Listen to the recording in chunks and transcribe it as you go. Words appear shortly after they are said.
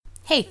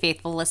Hey,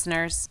 faithful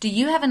listeners. Do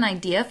you have an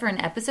idea for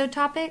an episode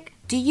topic?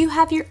 Do you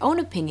have your own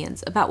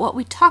opinions about what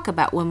we talk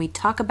about when we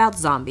talk about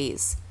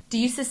zombies? Do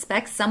you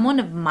suspect someone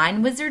of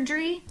mind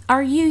wizardry?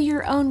 Are you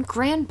your own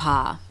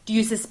grandpa? Do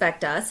you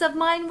suspect us of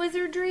mind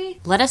wizardry?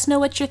 Let us know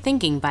what you're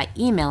thinking by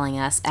emailing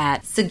us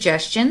at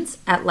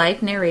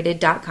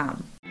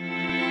suggestions@lifenarrated.com.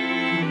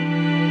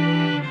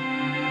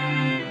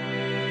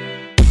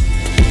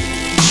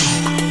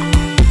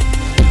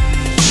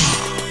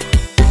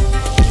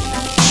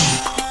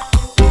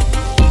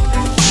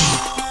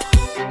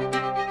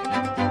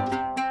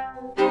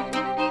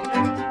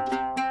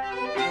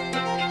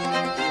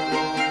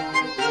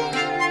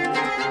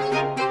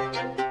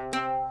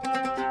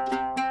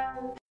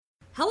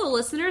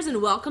 Listeners,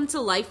 and welcome to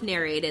Life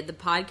Narrated, the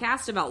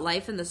podcast about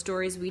life and the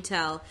stories we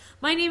tell.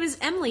 My name is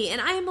Emily,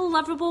 and I am a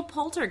lovable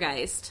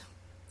poltergeist.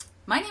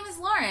 My name is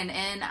Lauren,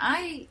 and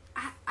I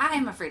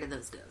am afraid of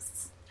those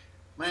ghosts.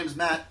 My name's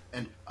Matt,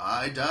 and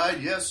I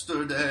died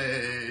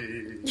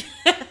yesterday.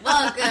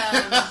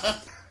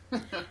 Welcome.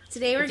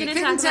 Today we're going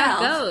to talk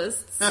about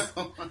ghosts.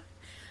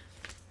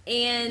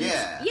 And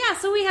yeah,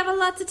 so we have a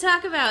lot to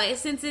talk about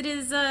since it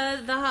is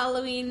the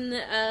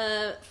Halloween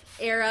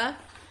era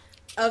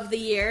of the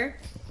year.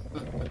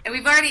 And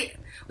we've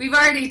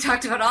already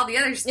talked about all the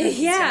other stuff.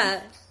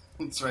 Yeah.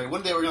 That's right.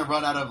 One day we're going to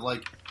run out of,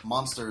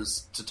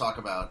 monsters to talk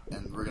about,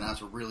 and we're going to have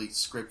to really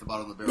scrape the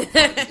bottom of the barrel for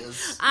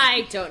ideas.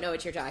 I don't know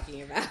what you're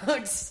talking about.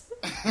 It's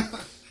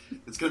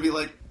going to be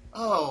like,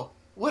 oh,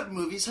 what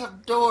movies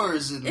have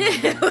doors in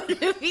them?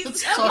 What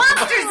movies have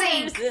Monsters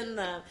Inc. in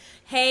them?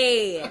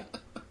 Hey.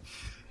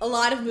 A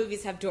lot of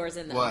movies have doors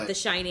in them. What? The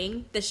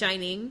Shining. That's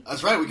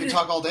right. We can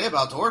talk all day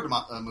about door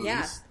movies.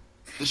 Yeah.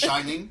 The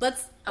Shining.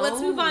 Let's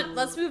move on.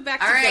 Let's move back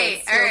to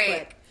ghosts real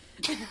quick.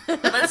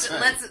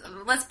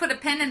 Let's put a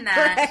pin in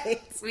that. Right.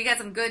 We got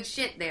some good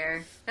shit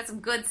there. Got some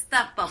good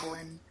stuff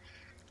bubbling.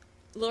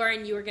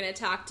 Lauren, you were going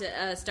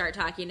to start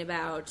talking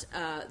about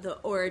the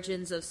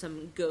origins of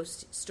some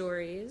ghost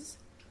stories.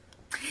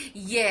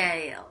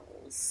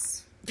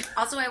 Yes.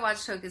 Also, I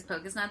watched Hocus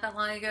Pocus not that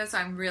long ago, so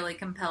I'm really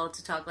compelled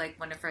to talk like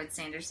Winifred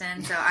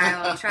Sanderson, so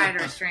I will try to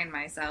restrain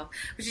myself.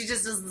 But she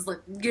just does this,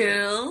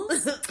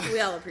 girls. We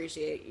all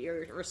appreciate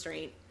your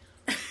restraint.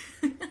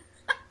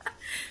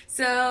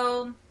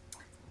 So,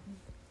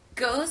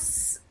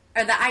 ghosts,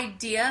 or the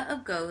idea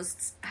of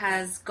ghosts,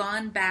 has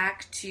gone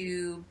back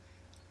to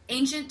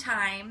ancient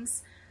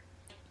times,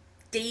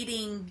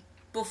 dating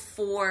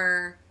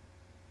before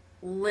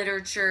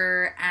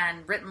literature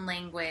and written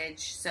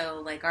language.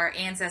 So, our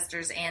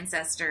ancestors'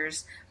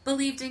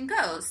 believed in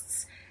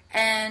ghosts.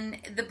 And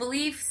the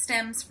belief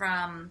stems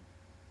from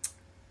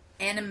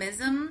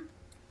animism,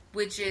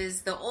 which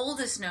is the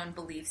oldest known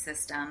belief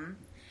system.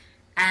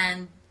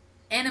 And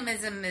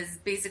animism is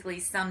basically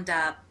summed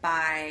up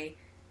by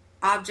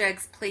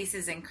objects,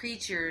 places, and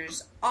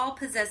creatures all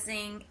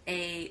possessing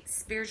a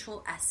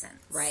spiritual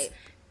essence. Right.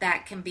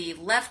 That can be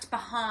left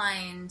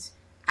behind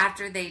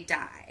after they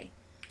die.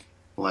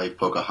 Like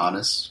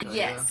Pocahontas?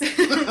 Yes.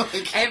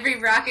 Every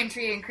rock and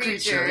tree and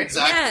creature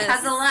exactly. Yes.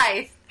 has a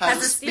life,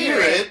 has a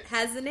spirit,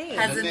 has a name.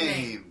 has a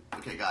name.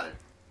 Okay, got it.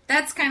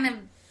 That's kind of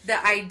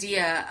the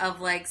idea of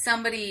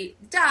somebody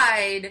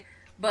died,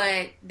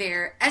 but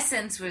their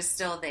essence was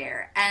still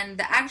there. And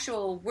the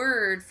actual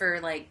word for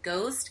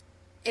ghost,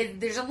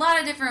 there's a lot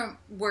of different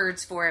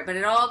words for it, but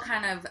it all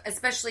kind of,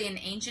 especially in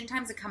ancient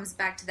times, it comes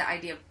back to the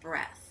idea of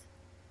breath.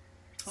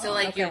 So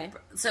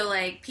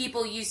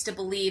people used to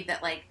believe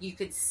that you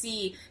could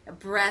see a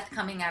breath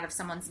coming out of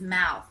someone's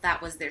mouth.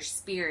 That was their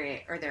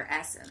spirit or their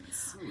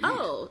essence.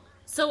 Oh,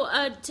 so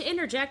to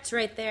interject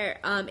right there,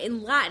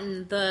 in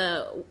Latin,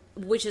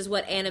 which is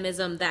what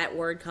animism, that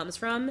word comes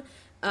from.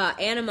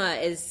 Anima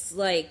is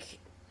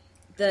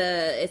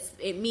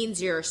it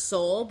means your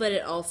soul, but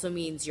it also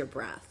means your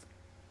breath.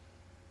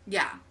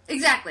 Yeah,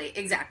 exactly.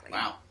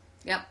 Wow.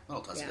 Yep. That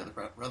all ties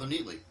together rather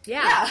neatly.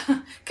 Yeah.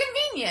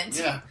 Convenient.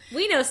 Yeah.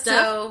 We know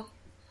stuff. So,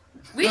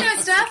 we know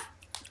stuff.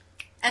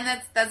 And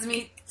that's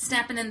me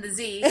snapping in the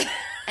Z.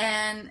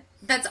 And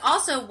that's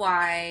also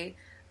why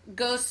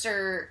ghosts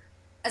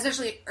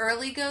especially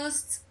early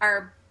ghosts,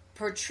 are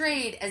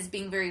portrayed as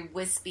being very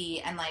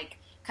wispy and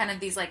kind of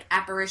these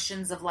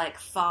apparitions of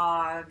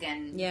fog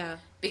and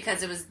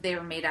because they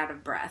were made out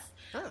of breath.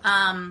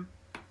 Oh.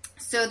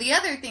 So the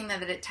other thing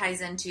that it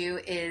ties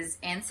into is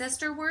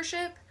ancestor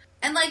worship.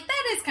 And,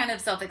 that is kind of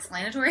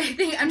self-explanatory.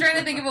 I'm trying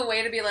to think of a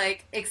way to be,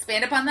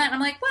 expand upon that. And I'm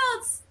well,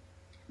 it's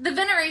the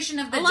veneration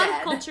of the dead. A lot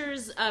of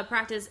cultures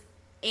practice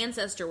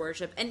ancestor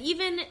worship. And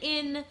even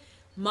in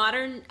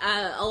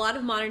a lot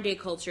of modern-day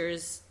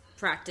cultures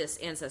practice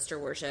ancestor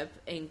worship,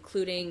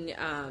 including,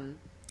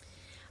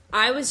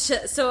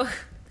 so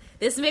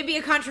this may be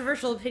a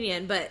controversial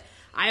opinion, but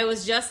I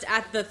was just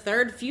at the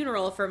third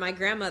funeral for my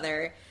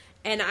grandmother,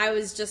 and I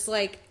was just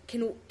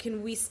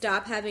can we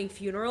stop having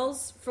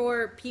funerals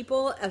for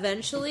people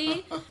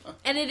eventually?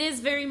 And it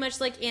is very much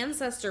like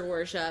ancestor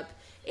worship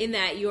in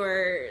that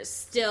you're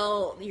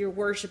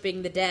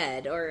worshiping the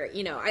dead, or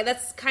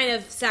that's kind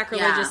of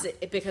sacrilegious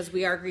because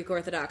we are Greek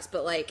Orthodox,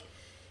 but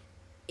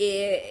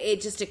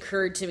it just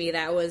occurred to me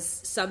that was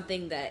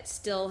something that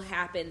still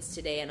happens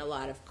today in a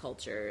lot of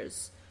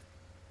cultures.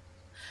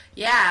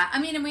 Yeah, I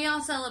mean, and we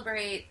all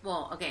celebrate,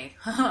 well, okay,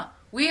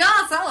 we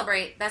all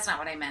celebrate, that's not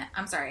what I meant,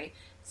 I'm sorry.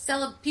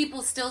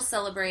 People still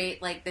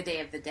celebrate, like, the Day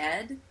of the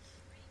Dead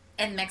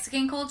in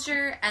Mexican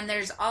culture, and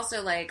there's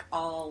also, like,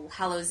 All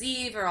Hallows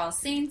Eve or All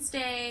Saints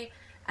Day,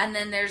 and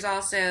then there's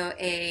also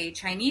a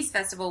Chinese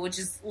festival, which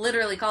is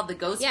literally called the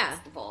Ghost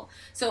Festival.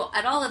 So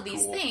at all of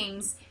these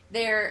things,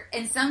 they're,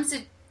 in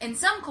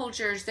some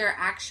cultures, they're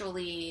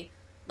actually,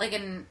 like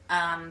in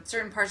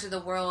certain parts of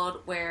the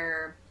world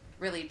where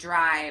really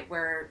dry,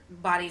 where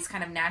bodies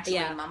kind of naturally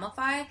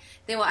mummify,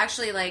 they will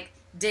actually like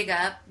dig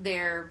up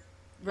their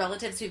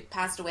relatives who've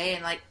passed away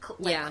and like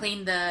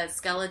clean the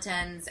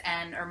skeletons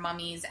and or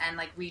mummies and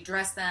like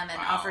redress them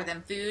and offer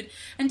them food.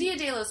 And Dia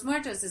de los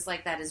Muertos is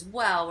like that as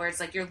well, where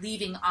it's like you're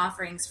leaving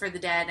offerings for the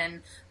dead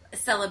and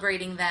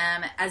celebrating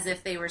them as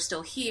if they were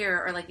still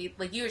here, or like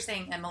you were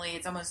saying, Emily,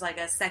 it's almost like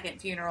a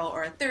second funeral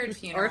or a third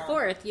funeral or a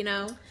fourth, you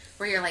know,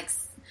 where you're like,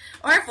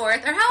 or a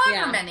fourth, or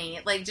however many,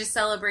 like just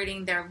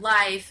celebrating their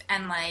life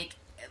and like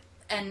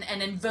and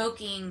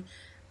invoking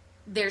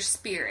their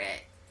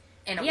spirit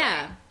in a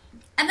way.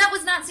 And that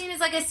was not seen as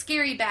like a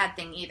scary bad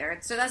thing either.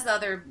 So that's the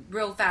other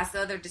the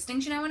other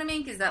distinction I want to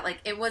make is that like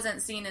it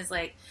wasn't seen as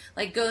like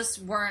ghosts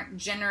weren't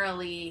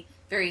generally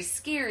very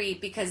scary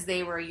because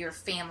they were your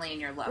family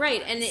and your loved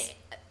ones. And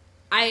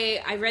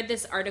I read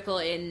this article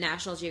in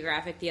National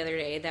Geographic the other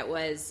day that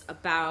was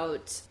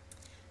about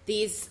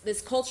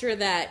this culture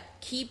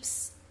that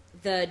keeps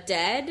the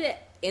dead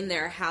in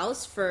their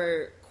house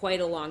for quite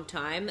a long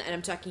time, and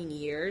I'm talking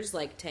years,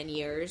 like 10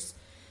 years.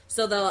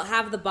 So they'll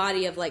have the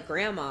body of like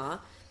grandma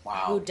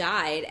who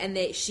died, and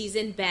she's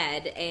in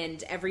bed,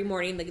 and every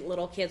morning the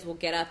little kids will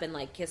get up and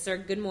like kiss her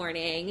good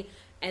morning,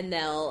 and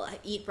they'll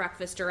eat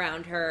breakfast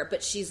around her,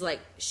 but she's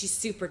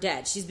super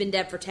dead. She's been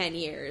dead for 10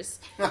 years.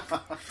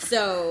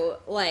 So,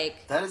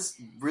 like... That is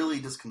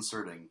really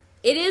disconcerting.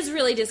 It is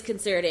really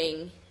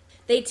disconcerting.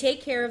 They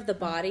take care of the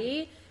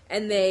body,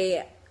 and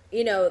they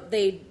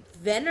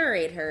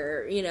venerate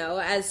her,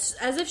 as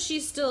if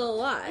she's still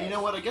alive. You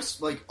know what? I guess,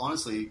 like,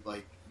 honestly,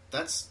 like,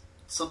 that's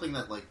something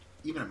that, like,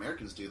 even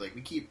Americans do. Like,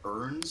 we keep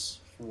urns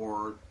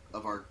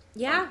of our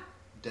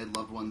dead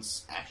loved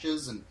ones'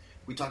 ashes, and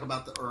we talk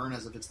about the urn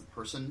as if it's the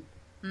person.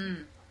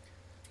 Don't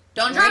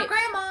drop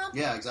grandma.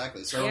 Yeah,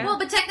 exactly. So, well,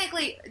 but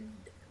technically,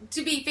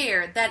 to be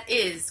fair, that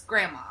is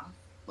grandma.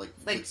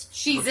 Like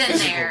she's in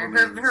there.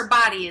 Her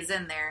body is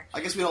in there. I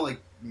guess we don't like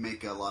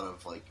make a lot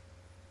of like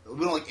we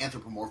don't like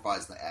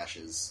anthropomorphize the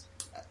ashes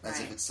as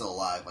if it's still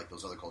alive, like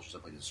those other cultures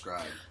that we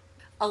described.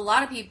 A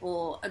lot of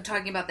people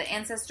talking about the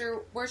ancestor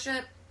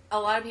worship. A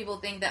lot of people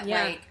think that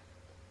like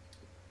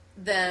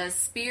the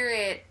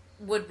spirit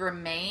would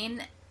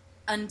remain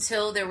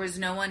until there was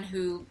no one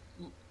who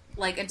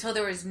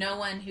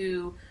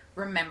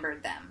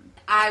remembered them.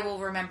 I will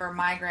remember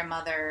my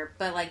grandmother,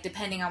 but like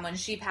depending on when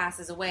she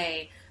passes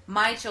away,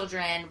 my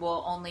children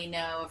will only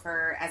know of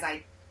her as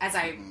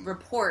I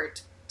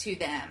report to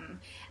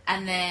them.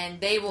 And then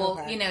they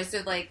will,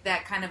 so like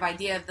that kind of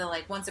idea of the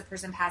like once a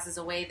person passes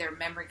away, their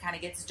memory kind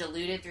of gets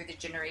diluted through the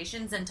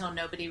generations until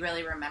nobody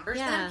really remembers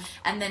them.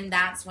 And then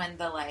that's when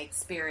the like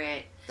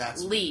spirit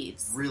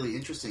leaves. Really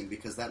interesting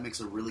because that makes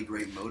a really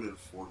great motive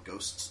for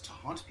ghosts to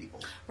haunt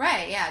people.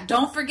 Right, yeah.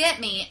 Don't forget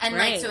me. And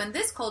like so in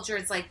this culture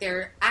it's like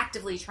they're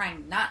actively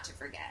trying not to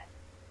forget.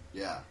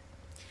 Yeah.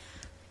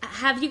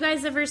 Have you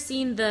guys ever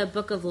seen the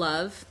Book of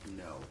Love?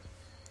 No.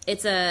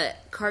 It's a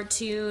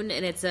cartoon,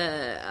 and it's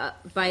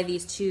by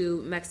these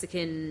two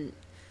Mexican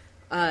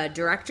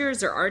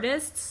directors or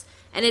artists,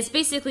 and it's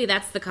basically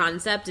that's the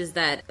concept is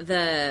that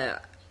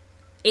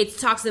it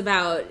talks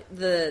about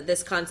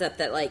this concept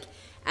that like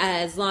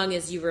as long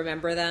as you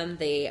remember them,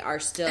 they are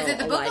still alive in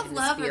the spirit world. Is it the Book of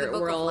Love or the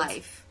Book of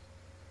Life?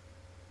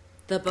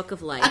 The Book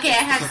of Life. Okay,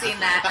 I have seen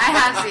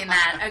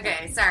that.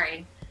 Okay,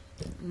 sorry.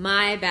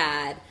 My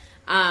bad.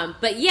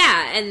 But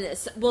yeah, and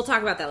we'll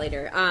talk about that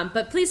later.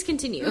 But please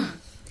continue.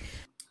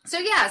 So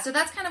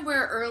that's kind of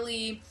where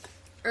early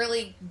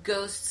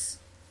ghosts,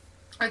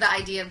 or the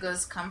idea of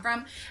ghosts, come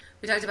from.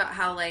 We talked about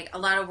how like a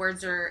lot of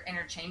words are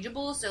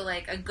interchangeable. So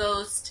like a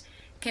ghost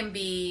can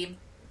be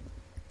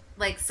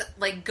like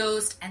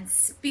ghost and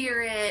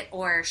spirit,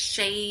 or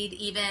shade,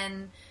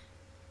 even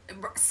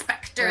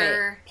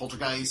specter,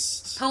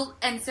 poltergeist,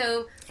 and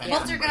so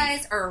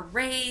poltergeist or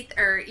wraith,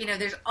 or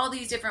there's all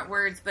these different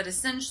words, but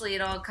essentially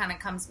it all kind of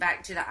comes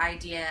back to the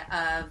idea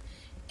of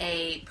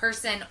a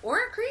person or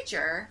a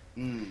creature.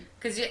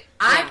 Because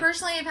I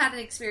personally have had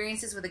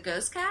experiences with a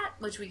ghost cat,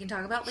 which we can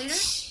talk about later.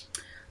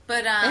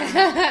 But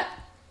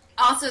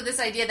also this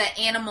idea that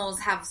animals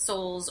have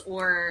souls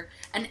or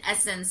an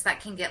essence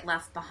that can get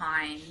left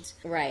behind.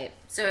 Right.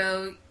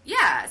 So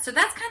so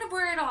that's kind of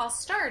where it all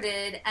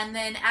started. And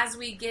then as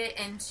we get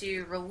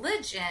into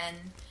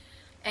religion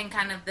and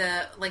kind of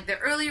the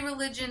early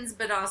religions,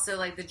 but also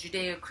like the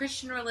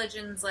Judeo-Christian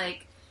religions,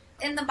 like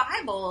in the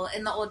Bible,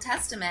 in the Old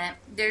Testament,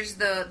 there's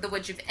the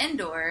Witch of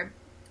Endor,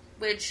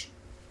 which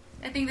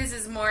I think this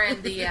is more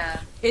in the...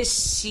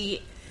 Is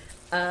she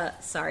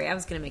Sorry, I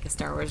was going to make a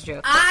Star Wars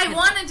joke. I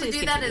wanted to Please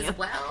do that continue. as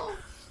well,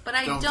 but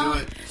I Don't don't.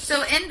 do it.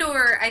 So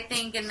Endor, I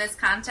think, in this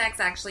context,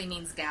 actually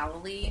means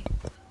Galilee.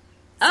 It's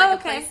Oh, like a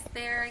okay. place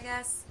there, I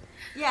guess.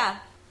 Yeah.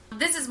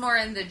 This is more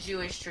in the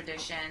Jewish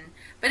tradition.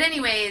 But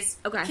anyways,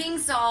 Okay. King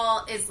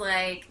Saul is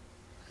like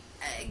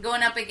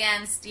going up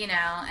against,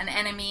 an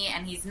enemy,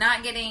 and he's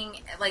not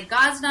getting,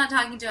 God's not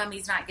talking to him.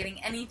 He's not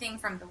getting anything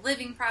from the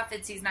living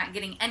prophets. He's not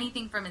getting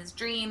anything from his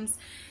dreams.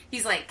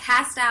 He's,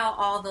 cast out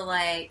all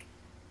the,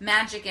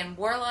 magic and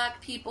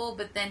warlock people,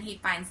 but then he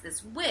finds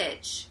this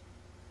witch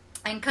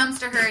and comes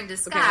to her in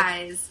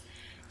disguise,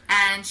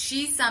 and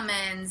she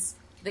summons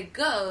the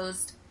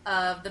ghost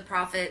of the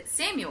prophet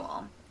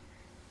Samuel.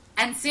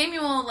 And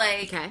Samuel,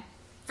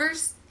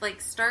 first,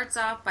 starts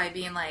off by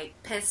being,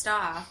 pissed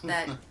off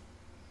that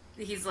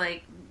he's,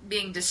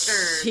 being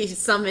disturbed. She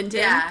summoned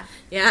him. Yeah.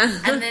 Yeah.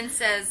 And then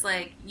says,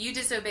 you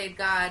disobeyed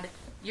God,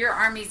 your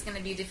army's going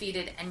to be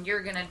defeated, and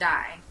you're going to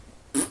die.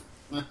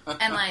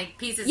 And,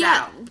 pieces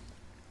out.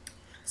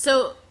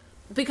 So,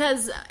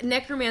 because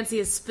necromancy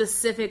is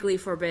specifically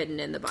forbidden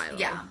in the Bible.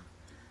 Yeah.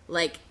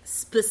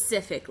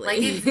 Specifically.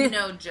 It's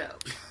no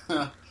joke.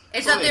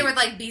 It's up there with,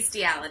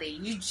 bestiality.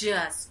 You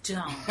just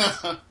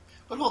don't.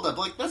 But hold up,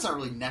 that's not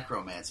really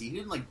necromancy. He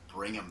didn't,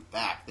 bring him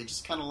back. They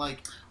just kind of,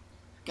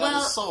 got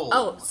his soul.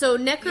 Oh, so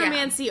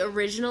necromancy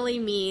originally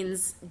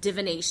means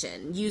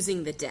divination,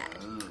 using the dead.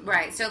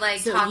 Right, so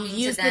So talking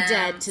you use to them. the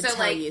dead to so,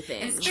 tell you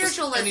things. In Just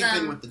anything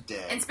spiritualism, with the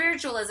dead. in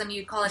spiritualism,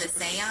 you'd call it a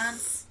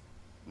seance.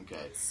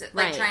 Okay. So,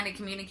 Right. trying to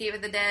communicate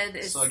with the dead.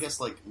 Is, So I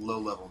guess,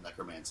 low-level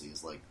necromancy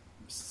is,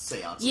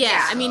 seances. Yeah, and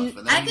I stuff, mean, and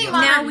then I you think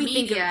go- now modern we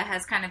think media of-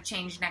 has kind of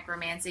changed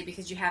necromancy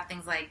because you have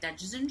things like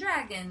Dungeons and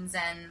Dragons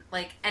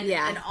and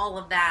Yeah. and all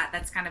of that.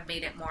 That's kind of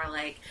made it more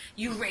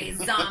you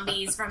raise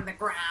zombies from the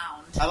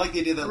ground. I like the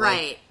idea that,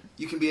 Right.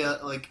 you can be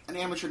an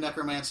amateur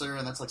necromancer,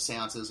 and that's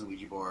seances and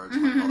Ouija boards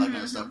and all that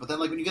kind of stuff. But then,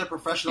 when you get a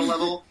professional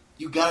level,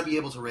 you got to be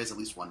able to raise at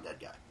least one dead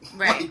guy.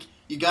 Right.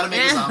 You got to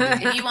make a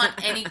zombie. If you want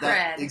any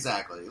cred,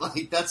 Exactly.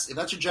 If that's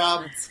your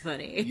job, That's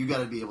funny. you got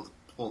to be able to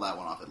pull that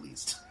one off at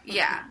least.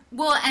 yeah.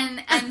 Well,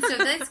 and so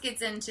this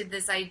gets into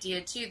this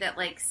idea too that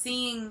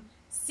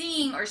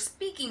seeing or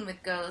speaking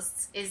with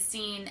ghosts is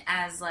seen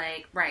as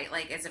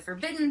as a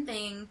forbidden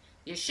thing.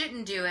 You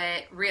shouldn't do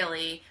it,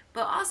 really.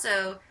 But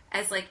also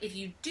as if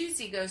you do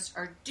see ghosts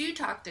or do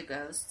talk to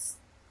ghosts,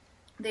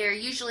 they're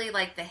usually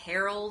the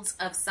heralds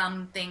of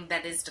something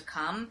that is to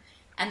come,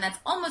 and that's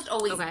almost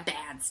always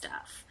bad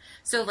stuff.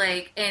 So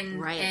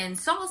in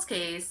Saul's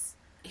case,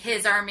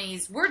 his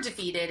armies were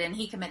defeated and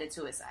he committed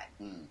suicide.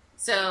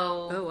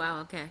 So Oh,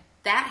 wow, okay.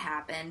 that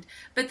happened.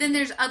 But then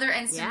there's other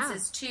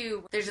instances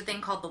too. There's a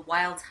thing called the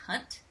Wild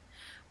Hunt,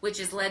 which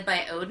is led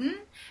by Odin.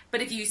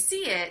 But if you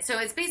see it, so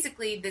it's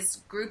basically this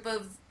group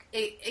of,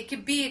 it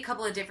could be a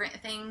couple of different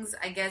things,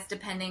 I guess,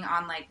 depending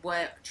on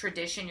what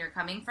tradition you're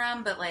coming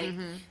from. But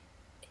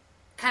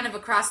kind of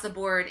across the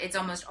board, it's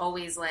almost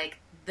always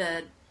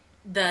the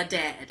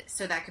dead.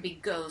 So that could be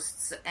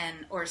ghosts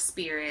or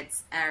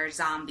spirits or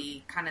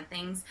zombie kind of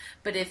things.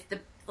 But if the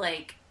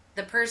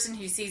person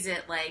who sees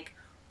it,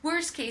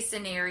 worst case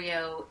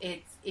scenario,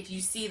 it's if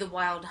you see the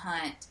Wild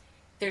Hunt,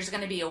 there's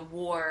going to be a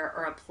war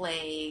or a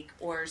plague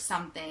or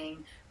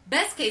something.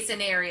 Best case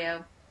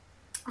scenario,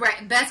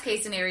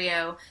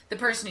 the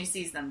person who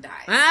sees them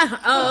dies.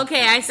 Oh,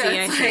 okay, I see, So I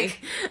it's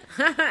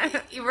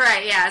see.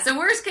 Right, yeah. So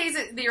worst case,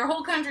 your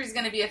whole country is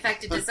going to be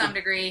affected to some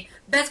degree.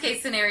 Best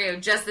case scenario,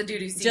 just the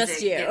dude who sees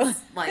Just it you. gets,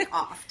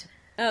 offed.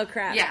 Oh,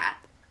 crap. Yeah.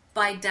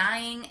 By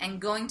dying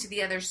and going to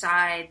the other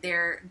side,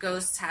 their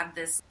ghosts have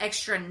this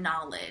extra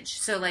knowledge.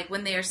 So,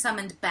 when they are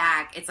summoned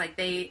back, it's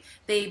they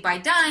by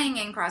dying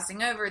and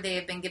crossing over, they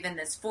have been given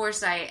this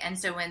foresight. And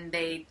so when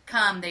they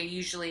come, they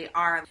usually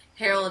are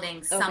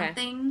heralding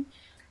something.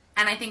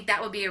 And I think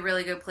that would be a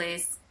really good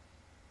place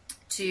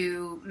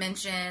to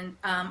mention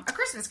A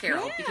Christmas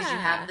Carol, because you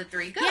have the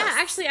three ghosts. Yeah,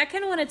 actually, I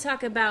kind of want to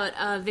talk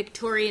about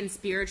Victorian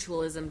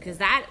spiritualism, because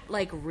that,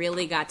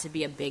 really got to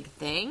be a big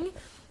thing.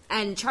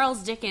 And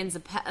Charles Dickens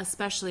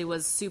especially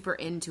was super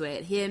into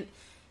it.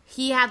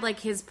 He had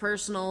his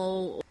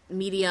personal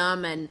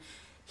medium, and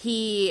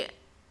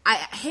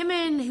him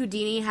and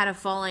Houdini had a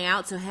falling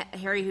out. So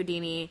Harry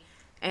Houdini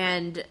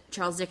and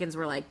Charles Dickens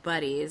were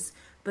buddies.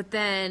 But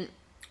then,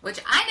 which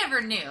I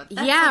never knew.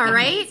 That's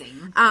right.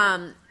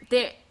 amazing.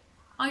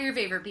 All your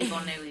favorite people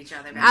knew each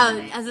other. Back in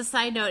the day. As a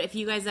side note, if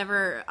you guys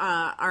ever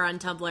are on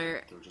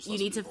Tumblr, you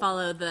need to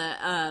follow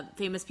the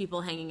famous people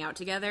hanging out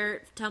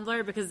together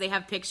Tumblr, because they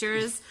have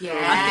pictures of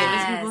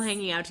famous people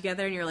hanging out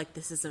together, and you're like,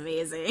 this is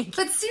amazing.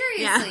 But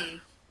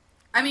seriously,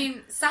 I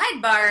mean,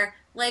 sidebar,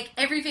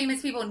 every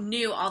famous people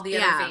knew all the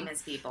other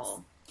famous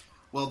people.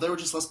 Well, there were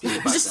just less people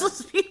back Just then.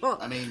 less people.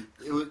 I mean,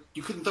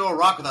 you couldn't throw a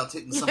rock without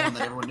hitting someone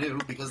that everyone knew,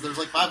 because there's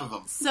 5 of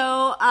them.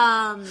 So,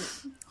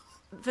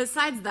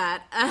 besides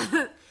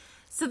that,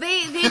 so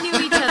they knew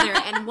each other,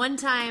 and one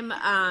time,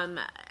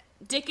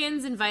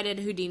 Dickens invited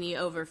Houdini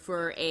over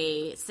for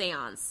a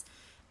seance,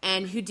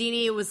 and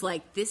Houdini was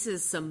like, this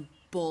is some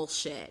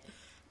bullshit,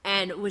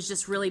 and was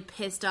just really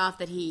pissed off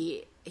that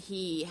he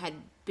had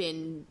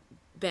been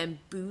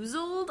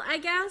bamboozled, I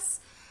guess.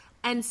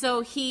 And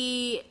so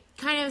he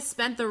kind of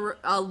spent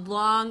a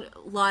long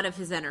lot of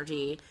his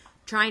energy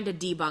trying to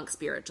debunk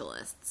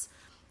spiritualists.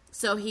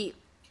 So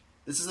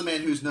This is a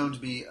man who's known to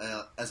be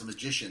as a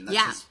magician.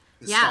 That's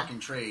his stock in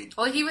trade.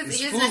 Well, he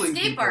was an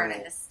escape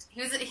artist.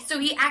 So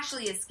he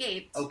actually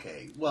escaped.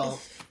 Okay, well,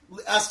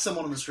 ask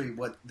someone on the street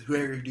who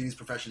Harry Houdini's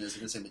profession is. They're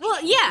going to say magician.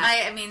 Well,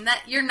 yeah. I mean,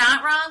 that you're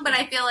not wrong, but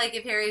I feel like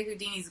if Harry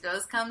Houdini's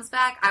ghost comes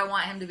back, I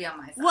want him to be on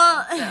my side.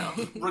 Well,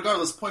 so.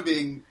 Regardless, point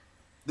being,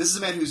 this is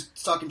a man whose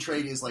stock in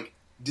trade is like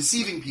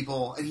deceiving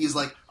people, and he's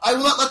like, I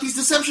will not let these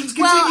deceptions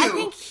continue. Well, I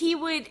think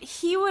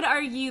he would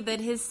argue that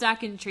his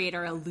stock in trade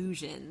are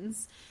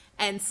illusions,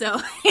 and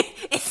so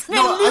it's an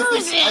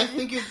illusion. I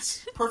think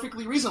it's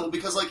perfectly reasonable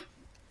because like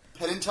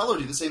Penn and Teller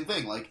do the same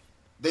thing. Like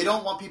they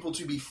don't want people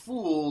to be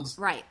fooled,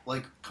 right?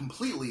 Like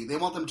completely. They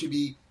want them to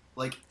be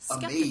like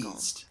skeptical.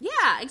 Amazed.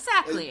 Yeah,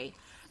 exactly.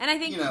 And I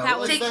think that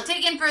was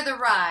taken for the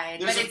ride,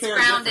 but it's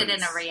grounded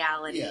in a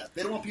reality. Yeah,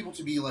 they don't want people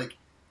to be like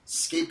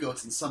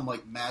scapegoats in some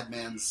like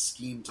madman's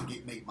scheme to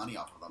make money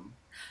off of them.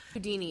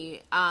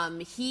 Houdini,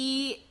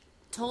 he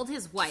told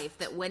his wife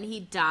that when he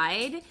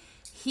died,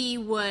 he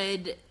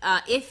would,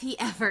 if he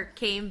ever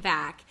came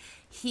back,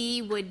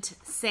 he would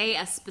say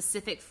a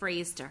specific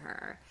phrase to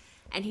her,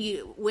 and he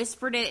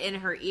whispered it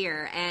in her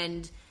ear.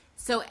 And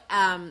so,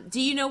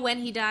 do you know when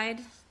he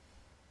died?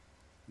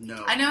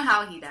 No, I know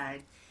how he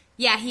died.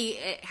 Yeah,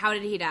 how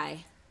did he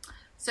die?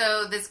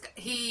 So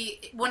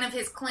one of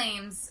his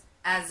claims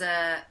as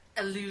a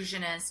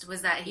illusionist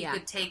was that he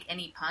could take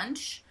any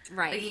punch.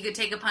 Right. Like he could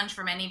take a punch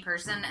from any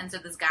person, and so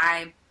this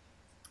guy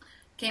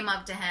came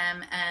up to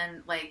him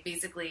and like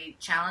basically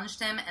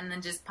challenged him and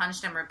then just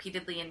punched him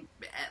repeatedly and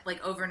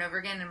like over and over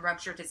again and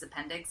ruptured his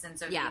appendix, and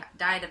so he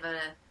died of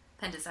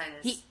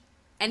appendicitis.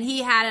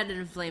 He had an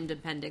inflamed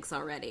appendix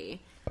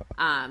already.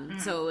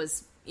 So it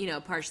was,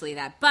 partially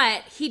that.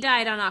 But he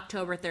died on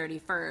October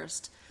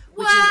 31st,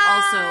 which is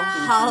also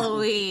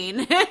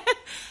Halloween.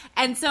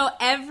 And so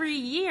every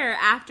year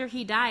after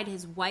he died,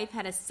 his wife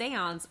had a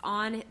seance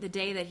on the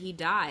day that he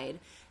died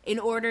in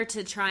order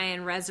to try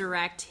and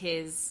resurrect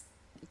his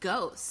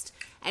ghost.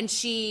 And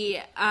she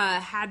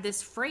had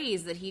this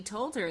phrase that he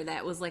told her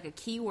that was like a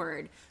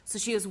keyword. So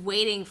she was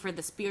waiting for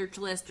the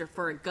spiritualist or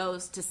for a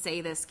ghost to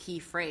say this key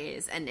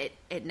phrase, and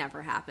it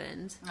never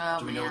happened. Oh,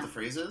 do we know what the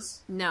phrase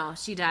is? No,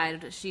 she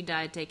died. She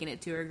died taking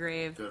it to her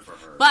grave. Good for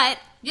her. But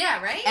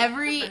yeah, right.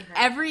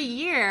 Every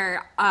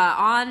year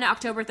on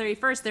October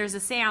 31st, there's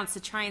a seance to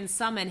try and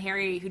summon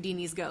Harry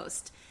Houdini's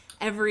ghost.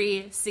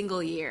 Every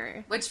single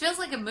year. Which feels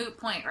like a moot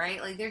point, right?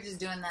 Like, they're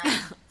just doing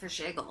that for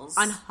shiggles.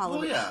 On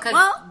Halloween.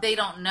 Because they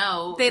don't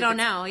know. They don't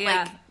know,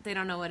 yeah. They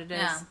don't know what it is.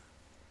 Yeah.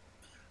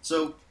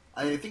 So,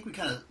 I think we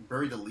kind of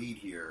buried the lead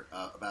here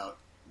about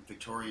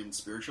Victorian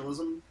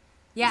spiritualism.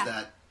 Yeah. Is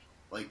that,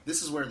 like,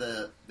 this is where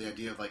the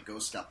idea of, like,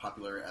 ghosts got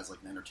popular as, like,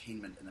 an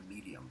entertainment and a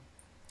medium.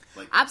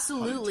 Like,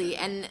 absolutely,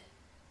 and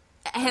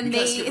we kind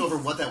of skipped over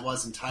what that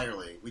was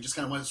entirely. We just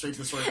kind of went straight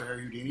to the story for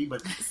Harry Houdini,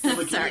 but can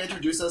you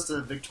introduce us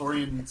to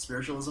Victorian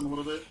spiritualism a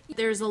little bit?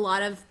 There's a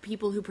lot of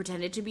people who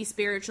pretended to be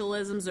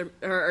spiritualists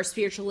or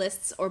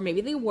spiritualists, or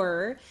maybe they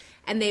were,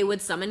 and they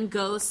would summon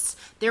ghosts.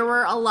 There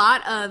were a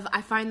lot of,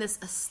 I find this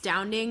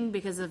astounding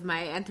because of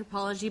my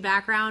anthropology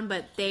background,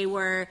 but they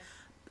were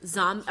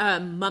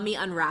mummy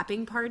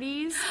unwrapping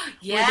parties.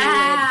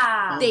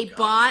 Yeah. They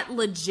bought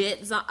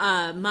legit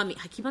mummy.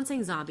 I keep on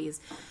saying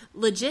zombies.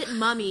 Legit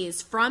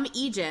mummies from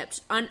Egypt,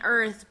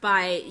 unearthed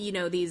by,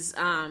 these...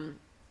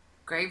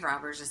 grave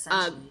robbers,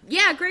 essentially.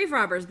 Grave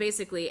robbers,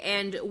 basically,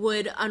 and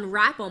would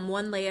unwrap them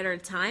one layer at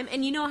a time.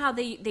 And you know how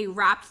they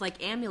wrapped,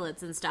 like,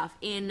 amulets and stuff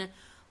in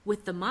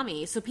with the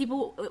mummy. So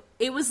people...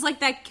 It was like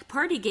that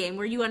party game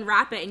where you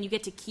unwrap it and you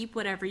get to keep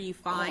whatever you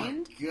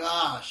find. Oh, my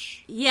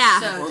gosh.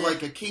 Yeah. Or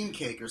like a king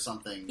cake or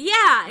something. Yeah.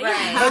 Right.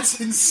 Yeah. That's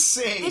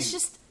insane.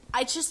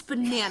 It's just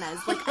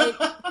bananas. Like, it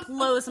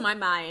blows my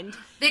mind.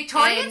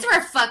 Victorians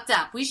were fucked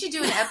up. We should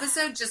do an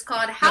episode just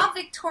called How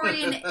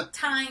Victorian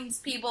Times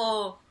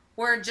People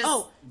Were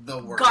Just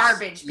the worst.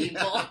 Garbage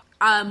people.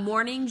 Yeah.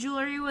 Mourning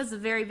jewelry was a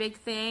very big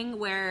thing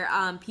where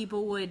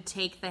people would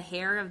take the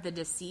hair of the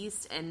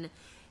deceased and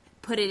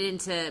put it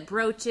into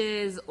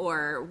brooches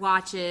or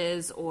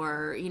watches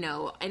or,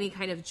 any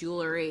kind of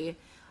jewelry.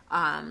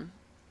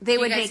 They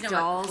would make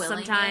dolls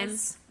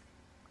sometimes.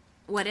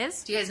 What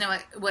is? Do you guys know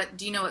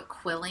do you know what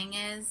quilling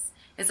is?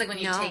 It's like when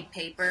you take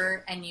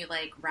paper and you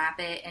like wrap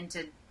it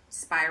into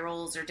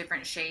spirals or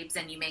different shapes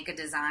and you make a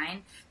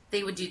design.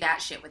 They would do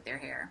that shit with their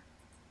hair.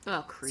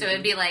 Oh, creepy. So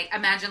it'd be like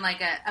imagine like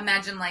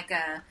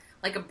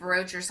a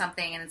brooch or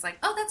something, and it's like,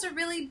 oh, that's a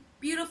really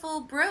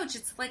beautiful brooch.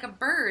 It's like a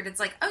bird. It's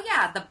like, oh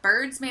yeah, the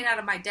bird's made out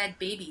of my dead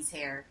baby's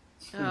hair.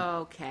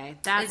 Okay,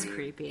 that's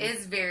creepy.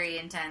 It's very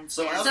intense.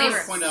 So yeah. I also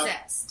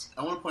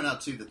want to point out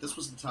too that this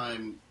was the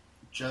time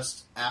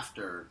just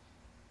after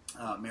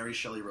Mary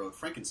Shelley wrote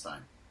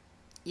Frankenstein.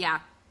 Yeah.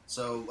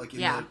 So like in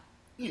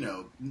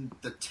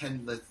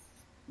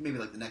maybe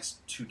like the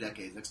next 2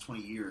 decades, next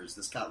 20 years,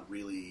 this got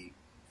really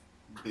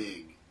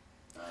big.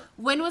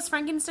 When was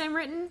Frankenstein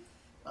written?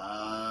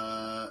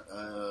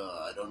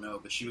 I don't know,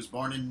 but she was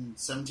born in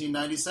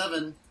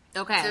 1797.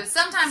 Okay. So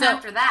sometime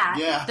after that.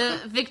 Yeah.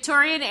 The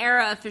Victorian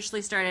era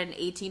officially started in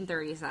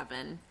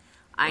 1837.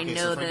 I know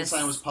so this.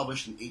 Frankenstein was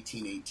published in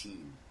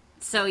 1818.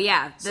 So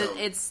yeah, So,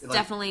 it's like,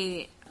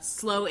 definitely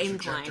slow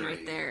incline trajectory.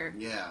 right there.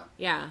 Yeah.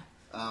 Yeah.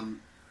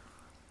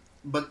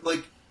 But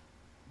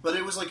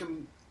it was like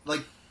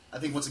I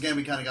think once again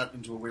we kind of got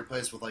into a weird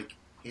place with like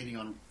hating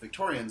on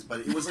Victorians, but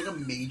it was like a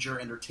major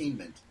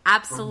entertainment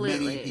Absolutely.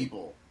 for many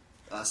people.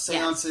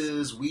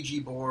 Seances,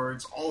 Ouija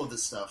boards, all of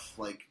this stuff.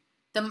 Like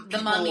The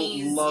people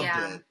mummies. loved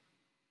Yeah. it.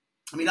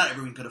 I mean, not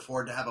everyone could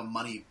afford to have a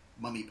mummy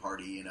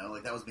party, you know,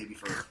 like that was maybe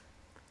for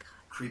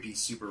creepy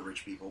super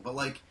rich people, but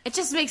like It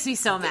just makes me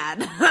so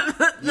mad.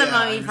 the Yeah, I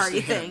mummy party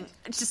understand. thing.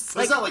 It's just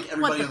it's not like what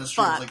everybody the on the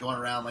street fuck? was like going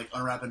around like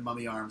unwrapping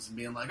mummy arms and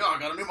being like, "Oh, I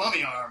got a new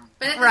mummy arm."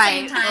 But at the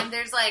Right. same time,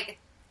 there's like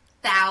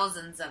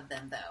thousands of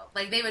them, though.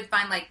 Like they would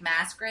find like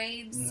mass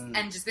graves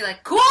and just be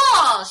like,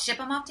 "Cool, ship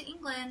them off to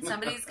England.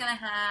 Somebody's gonna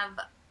have,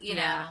 you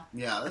know,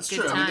 Yeah, that's A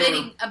true. good I mean, time.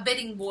 there were a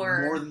bidding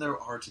war." more than there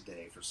are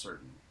today for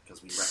certain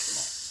because we wrecked them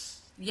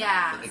all.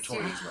 Yeah, The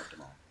Victorians wrecked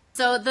them all.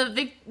 So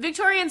the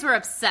Victorians were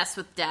obsessed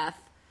with death.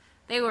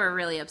 They were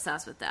really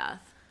obsessed with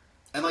death.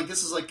 And like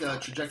this is like a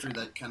trajectory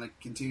that kind of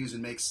continues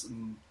and makes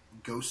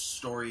ghost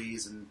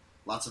stories and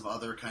lots of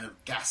other kind of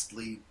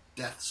ghastly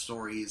death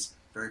stories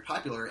very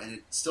popular, and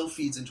it still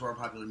feeds into our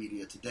popular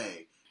media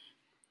today.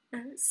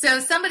 So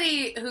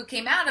somebody who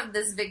came out of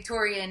this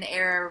Victorian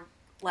era,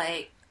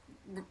 like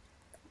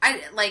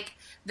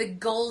the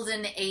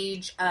golden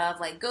age of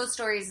like ghost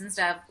stories and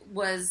stuff,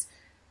 was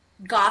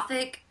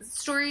Gothic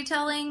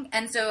storytelling.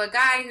 And so a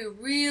guy who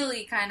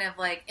really kind of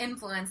like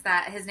influenced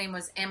that, his name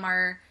was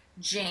M.R.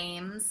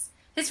 James.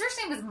 His first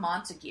name was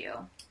Montague.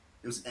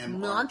 It was M.R.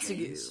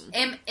 Montague. James.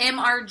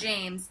 M.R.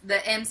 James.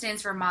 The M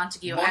stands for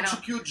Montague.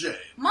 Montague James.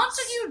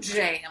 Montague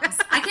James.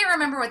 I can't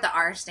remember what the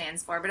R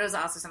stands for, but it was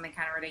also something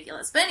kind of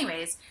ridiculous. But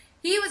anyways,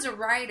 he was a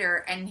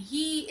writer, and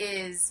he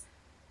is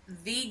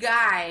the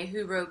guy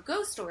who wrote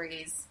ghost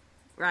stories.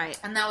 Right.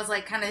 And that was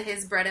like kind of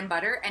his bread and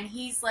butter. And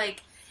he's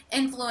like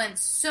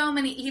influenced so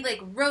many, he like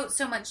wrote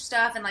so much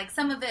stuff, and like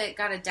some of it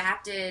got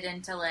adapted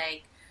into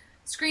like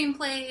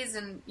screenplays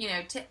and, you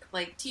know,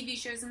 like TV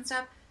shows and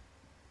stuff.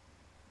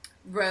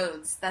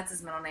 Rhodes, that's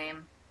his middle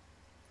name.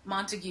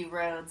 Montague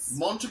Rhodes.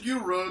 Montague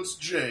Rhodes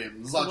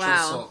James. At Wow.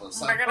 your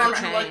service. I heard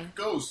Okay. you like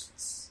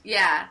ghosts.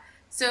 Yeah.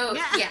 So,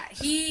 Yeah.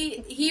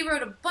 he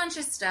wrote a bunch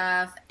of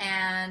stuff,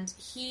 and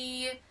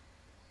he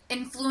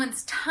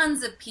influenced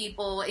tons of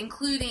people,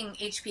 including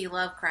H.P.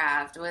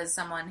 Lovecraft was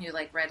someone who,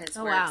 like, read his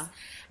Oh, works. wow.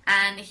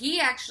 And he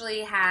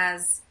actually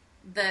has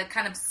the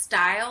kind of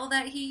style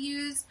that he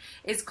used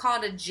is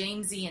called a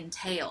Jamesian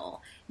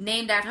tale,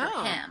 named after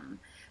Oh. him.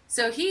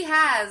 So he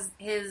has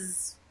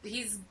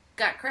he's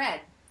got cred.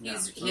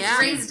 He's Yeah.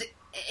 raised,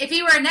 if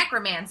he were a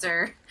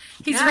necromancer,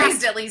 he's Yeah.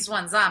 raised at least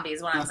one zombie,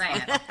 is what I'm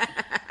saying.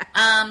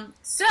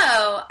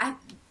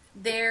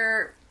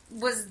 There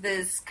was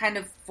this kind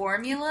of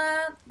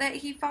formula that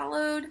he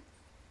followed.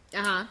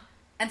 Uh-huh.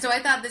 And so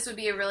I thought this would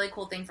be a really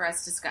cool thing for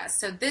us to discuss.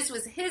 So this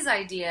was his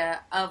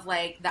idea of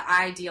like the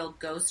ideal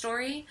ghost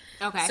story.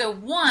 Okay. So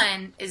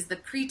one is the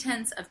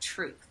pretense of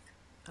truth.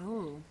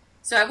 Oh.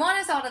 So I want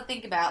us all to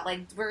think about,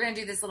 like, we're going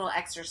to do this little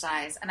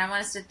exercise, and I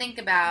want us to think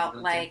about,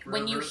 like,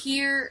 when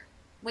you're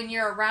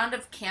around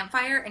a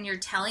campfire and you're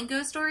telling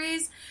ghost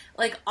stories,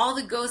 like, all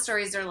the ghost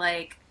stories are,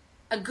 like,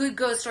 a good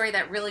ghost story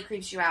that really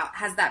creeps you out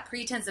has that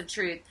pretense of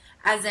truth,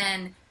 as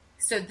in,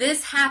 so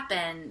this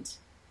happened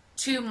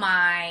to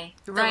my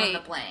fill in the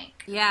Right.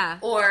 blank. Yeah.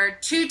 Or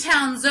 2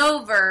 towns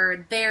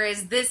over, there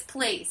is this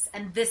place,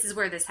 and this is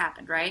where this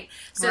happened, right?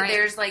 So Right.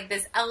 there's, like,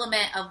 this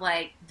element of,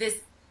 like,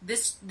 this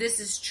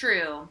is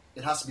true.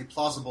 It has to be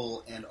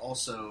plausible and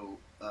also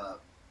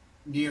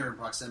near in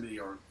proximity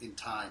or in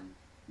time,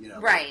 you know.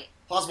 Right.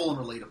 Plausible and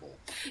relatable.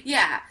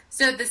 Yeah.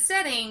 So the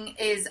setting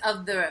is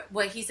of the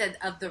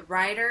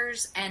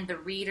writer's and the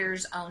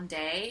reader's own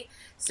day.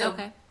 So,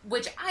 Okay.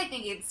 which I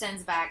think it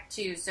extends back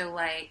to, so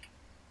like,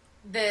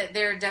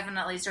 there are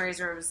definitely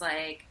stories where it was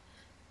like,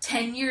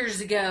 10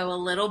 years ago, a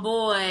little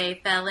boy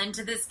fell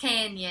into this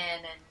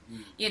canyon,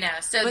 and, you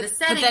know, so the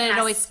setting But then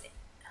has...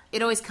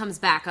 it always comes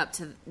back up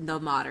to the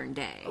modern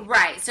day.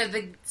 Right. So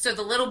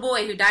the little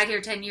boy who died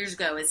here 10 years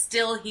ago is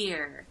still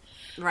here.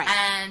 Right.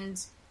 And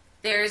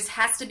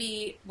has to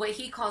be what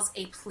he calls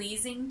a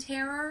pleasing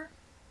terror.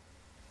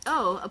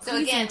 Oh, a So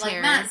pleasing again, terror.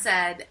 like Matt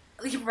said,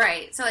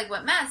 right. So like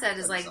what Matt said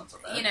is Doesn't like, sound so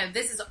bad. you know,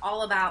 this is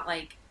all about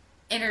like,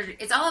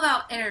 it's all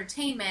about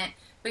entertainment,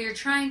 but you're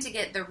trying to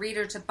get the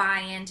reader to buy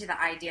into the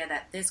idea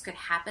that this could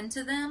happen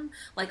to them.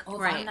 Like, oh,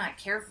 if Right. I'm not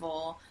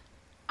careful,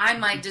 I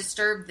might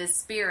disturb this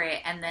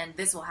spirit, and then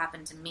this will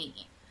happen to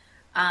me.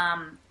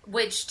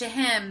 Which to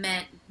him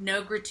meant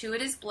no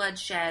gratuitous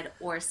bloodshed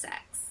or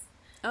sex.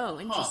 Oh,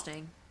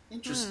 interesting.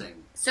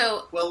 Interesting.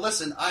 So, Well,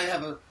 listen, I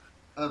have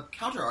a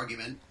counter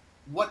argument.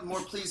 What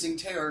more pleasing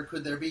terror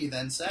could there be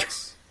than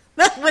sex?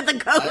 With the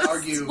ghost. I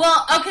argue.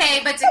 well,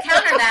 okay, but to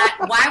counter that,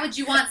 why would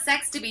you want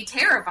sex to be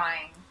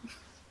terrifying?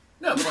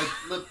 No, but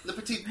like the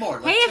petite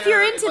mort. Hey, Like, if you're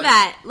terror into in, like,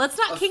 that, let's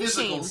not a kink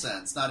physical shame.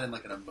 sense, not in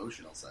like an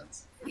emotional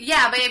sense.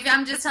 Yeah, but if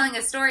I'm just telling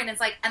a story and it's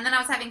like, and then I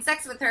was having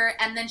sex with her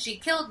and then she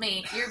killed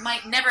me, you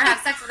might never have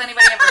sex with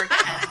anybody ever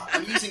again.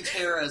 I'm using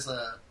terror as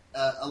a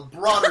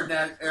broader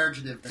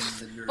adjective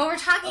than your. But we're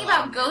talking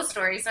about ghost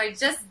stories, so I'm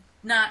just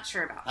not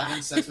sure about that.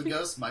 Having sex with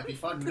ghosts might be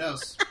fun. Who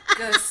knows?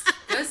 Ghost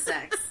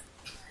sex.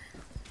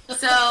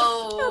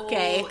 So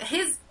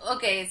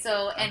Okay.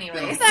 So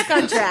anyways, Back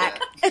on track.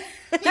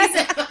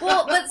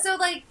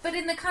 but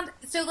in the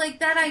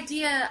that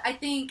idea, I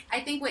think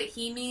what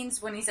he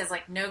means when he says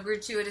like no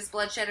gratuitous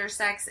bloodshed or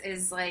sex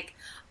is like,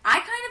 I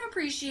kind of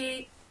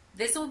appreciate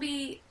this will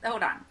be,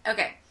 hold on.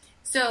 Okay.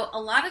 So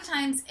a lot of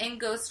times in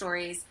ghost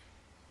stories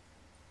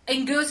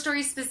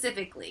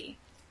specifically,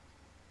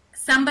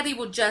 somebody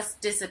will just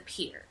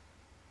disappear.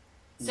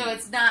 So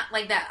it's not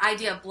like that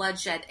idea of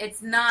bloodshed.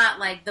 It's not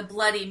like the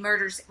bloody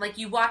murder scene. Like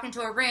you walk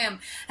into a room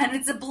and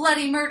it's a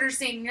bloody murder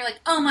scene and you're like,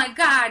 oh my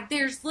God,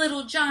 there's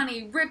little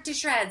Johnny ripped to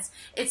shreds.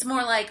 It's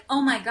more like, oh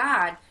my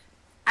God,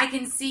 I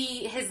can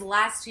see his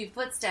last few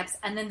footsteps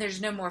and then there's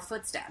no more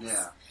footsteps.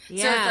 Yeah. So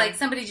it's like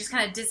somebody just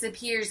kind of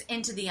disappears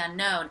into the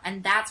unknown,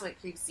 and that's what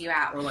creeps you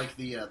out. Or like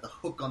the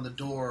hook on the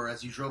door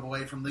as you drove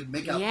away from the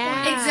makeout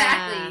point.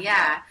 Exactly,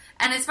 yeah.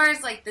 And as far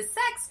as like the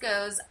sex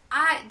goes,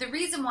 the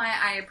reason why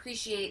I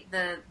appreciate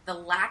the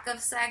lack of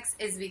sex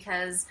is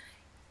because,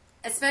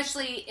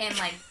 especially in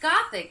like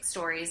gothic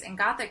stories and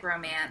gothic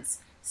romance,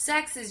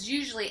 sex is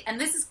usually,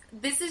 and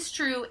this is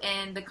true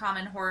in the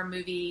common horror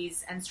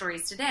movies and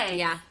stories today.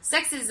 Yeah.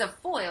 Sex is a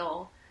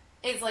foil.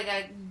 It's like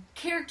a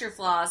character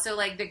flaw. So,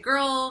 like,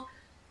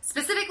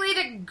 specifically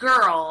the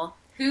girl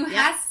who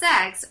has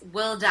sex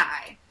will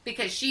die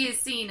because she is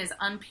seen as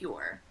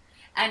unpure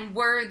and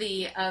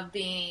worthy of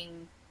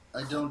being...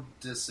 I don't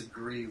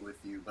disagree with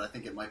you, but I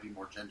think it might be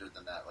more gendered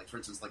than that. Like, for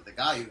instance, like the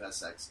guy who has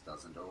sex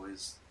doesn't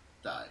always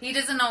die. He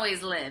doesn't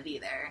always live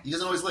either. He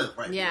doesn't always live,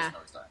 right? Yeah. He doesn't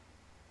always die.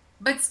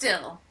 But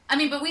still. I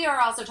mean, but we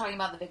are also talking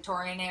about the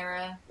Victorian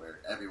era. Where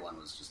everyone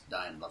was just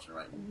dying left and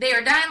right. They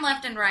were dying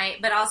left and right,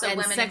 but also And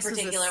women in sex was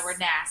particular were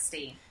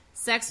nasty.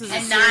 Sex was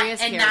And a not serious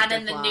character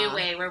in the flaw. new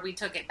way where we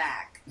took it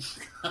back.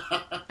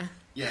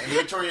 Yeah, in the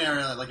Victorian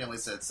era, like Emily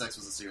said, sex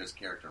was a serious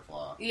character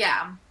flaw.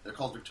 Yeah. They're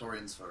called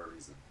Victorians for a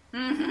reason.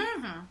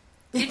 Mm-hmm.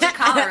 Get your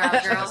collar up,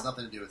 It girl. has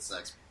nothing to do with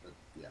sex, but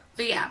yeah.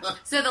 But yeah.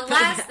 So the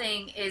last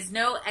thing is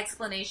no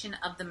explanation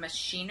of the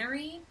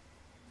machinery.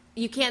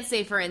 You can't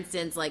say, for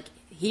instance, like,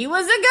 he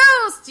was a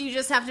ghost. You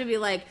just have to be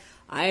like,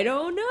 I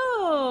don't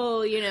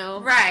know, you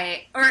know.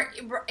 Right. Or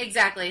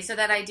exactly. So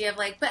that idea of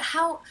like, but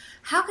how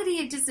could he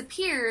have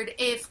disappeared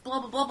if blah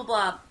blah blah blah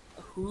blah?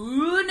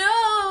 Who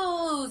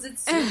knows?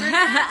 It's supernatural.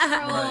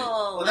 Right.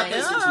 Well, that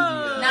gets into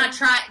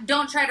the,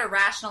 Don't try to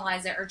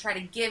rationalize it or try to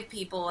give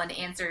people an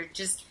answer.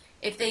 Just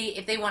if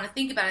they want to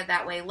think about it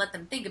that way, let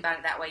them think about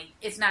it that way.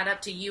 It's not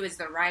up to you as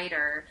the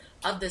writer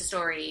of the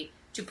story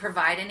to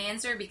provide an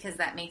answer because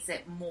that makes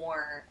it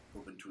more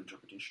open to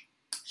interpretation.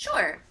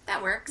 Sure,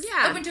 that works.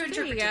 Yeah, open to there you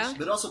interpretation. go.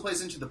 But it also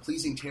plays into the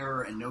pleasing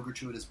terror and no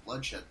gratuitous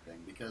bloodshed thing,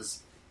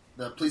 because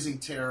the pleasing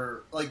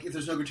terror, like, if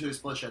there's no gratuitous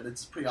bloodshed,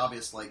 it's pretty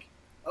obvious, like,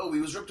 oh, he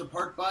was ripped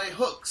apart by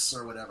hooks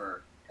or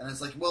whatever. And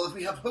it's like, well, if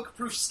we have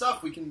hook-proof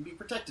stuff, we can be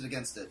protected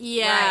against it.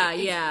 Yeah, Right.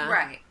 yeah.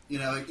 Right. You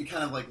know, it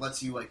kind of, like,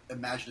 lets you, like,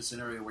 imagine a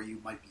scenario where you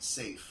might be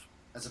safe,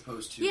 as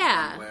opposed to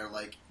Yeah. one where,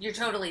 like, You're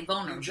totally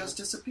vulnerable. you just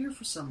disappear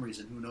for some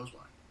reason. Who knows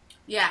why?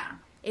 Yeah.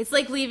 It's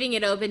like leaving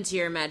it open to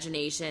your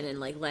imagination and,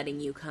 like, letting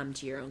you come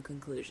to your own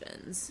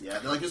conclusions. Yeah,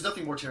 like, there's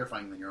nothing more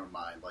terrifying than your own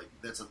mind. Like,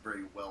 that's a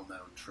very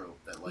well-known trope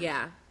that, like,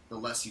 Yeah. the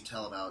less you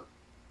tell about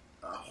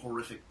a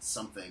horrific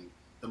something,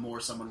 the more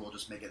someone will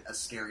just make it as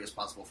scary as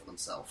possible for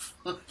themselves.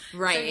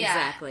 Right, So, yeah.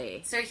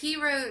 exactly. So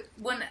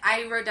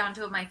I wrote down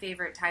two of my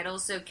favorite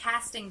titles. So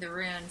Casting the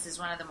Runes is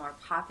one of the more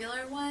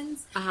popular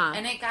ones. Uh-huh.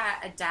 And it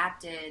got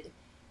adapted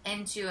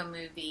into a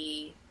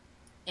movie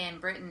in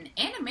Britain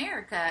and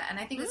America. And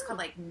I think it's called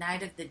like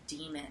Night of the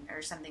Demon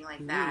or something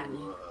like that.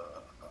 Ooh.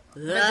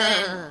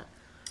 then- Ugh.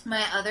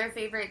 My other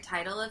favorite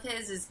title of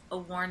his is A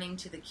Warning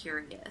to the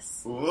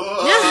Curious.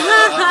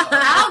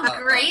 How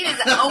How great is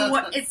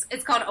it?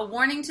 It's called A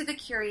Warning to the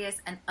Curious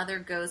and Other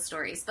Ghost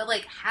Stories. But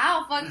like,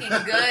 how fucking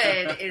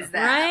good is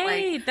that?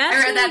 Right, Like, that's I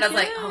read that and I was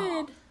really like,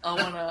 oh, good.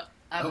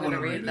 I'm wanna gonna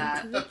read read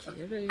that.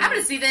 it. I'm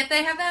gonna see that if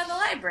they have that in the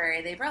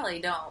library. They probably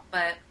don't,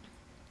 but.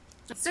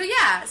 So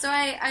yeah, so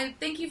I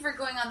thank you for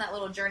going on that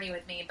little journey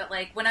with me. But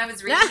like when I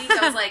was reading these,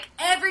 I was like,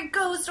 every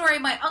ghost story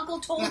my uncle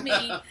told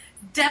me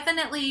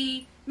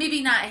definitely,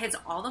 maybe not hits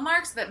all the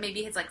marks, but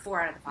maybe hits like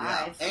 4 out of the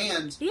 5. Yeah.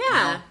 And, Yeah.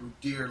 you know,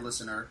 dear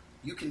listener,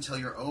 you can tell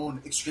your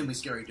own extremely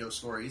scary ghost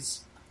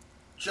stories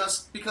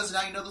just because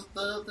now you know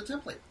the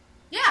template.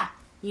 Yeah,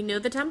 You know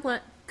the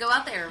template. go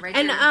out there, write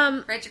And,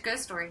 your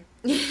ghost story.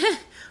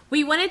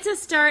 We wanted to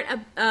start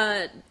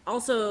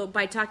also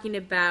by talking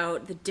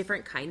about the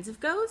different kinds of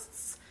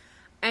ghosts.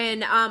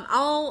 And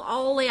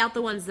I'll lay out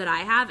the ones that I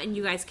have, and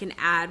you guys can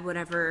add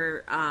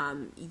whatever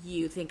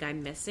you think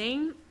I'm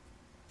missing.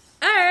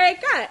 All right,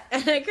 got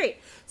it. Great.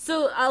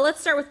 So let's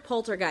start with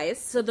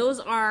poltergeists. So those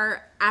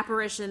are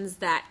apparitions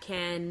that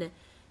can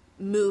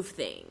move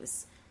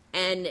things.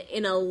 And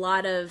in a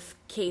lot of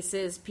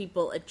cases,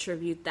 people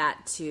attribute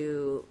that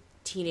to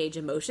teenage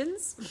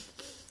emotions.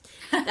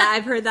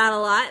 I've heard that a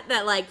lot,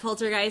 that like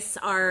poltergeists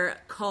are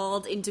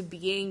called into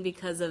being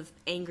because of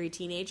angry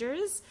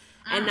teenagers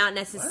and not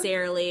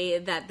necessarily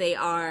that they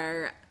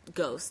are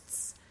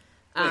ghosts.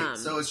 Wait,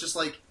 so it's just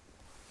like,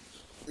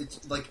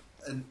 it's like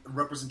a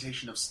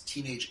representation of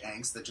teenage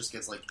angst that just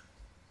gets like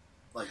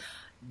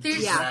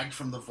dragged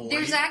from the void.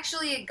 There's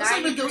actually a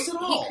guy he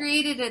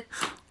created a.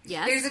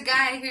 Yes. There's a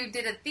guy who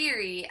did a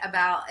theory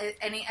about,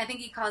 and I think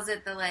he calls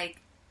it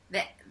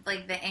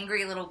the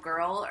angry little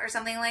girl or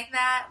something like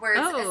that, where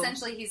it's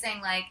essentially he's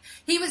saying like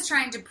he was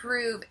trying to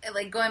prove,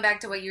 like going back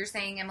to what you're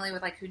saying, Emily,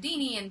 with like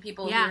Houdini and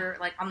people who are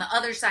like on the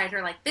other side who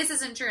are like, this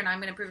isn't true and I'm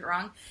going to prove it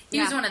wrong.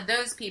 He was one of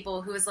those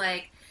people who was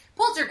like,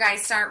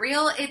 poltergeists aren't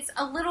real. It's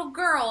a little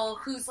girl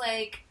who's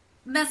like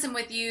messing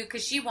with you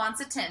because she wants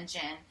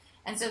attention.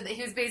 And so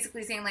he was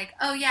basically saying like,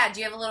 oh yeah, do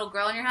you have a little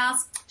girl in your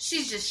house?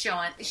 She's just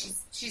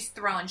she's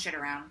throwing shit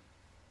around.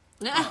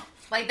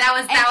 Like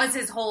that was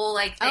his whole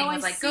like thing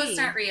was like, ghosts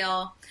aren't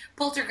real,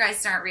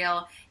 poltergeists aren't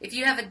real. If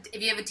you have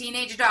a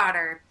teenage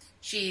daughter,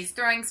 she's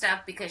throwing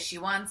stuff because she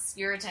wants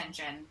your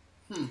attention.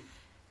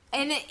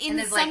 And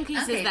in some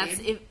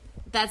cases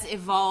that's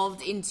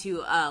evolved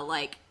into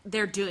like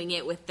they're doing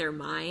it with their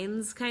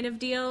minds kind of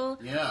deal.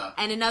 Yeah.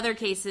 And in other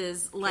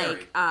cases,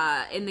 like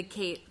in the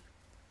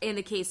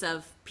case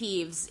of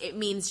Peeves, it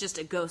means just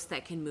a ghost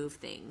that can move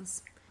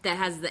things, that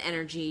has the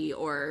energy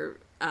or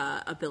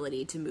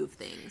ability to move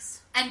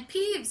things. And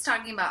Peeves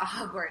talking about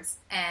Hogwarts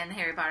and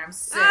Harry Potter. I'm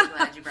so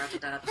glad you brought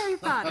it up. Harry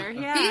Potter,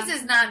 yeah. Peeves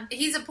is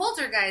he's a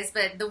poltergeist,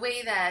 but the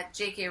way that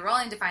J.K.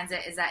 Rowling defines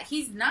it is that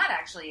he's not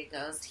actually a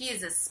ghost. He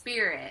is a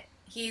spirit.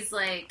 He's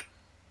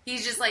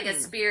just like a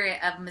spirit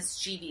of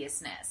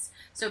mischievousness.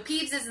 So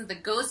Peeves isn't the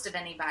ghost of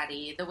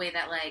anybody the way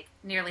that like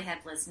Nearly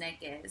Headless Nick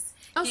is.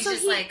 He's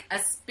just like a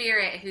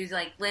spirit who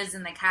like lives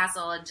in the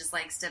castle and just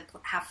likes to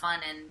have fun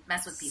and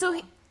mess with people.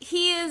 So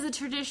he is a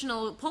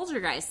traditional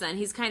poltergeist then.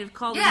 He's kind of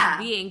called into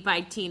being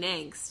by teen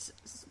angst.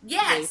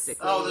 Yes.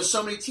 Basically. Oh, there's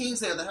so many teens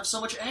there that have so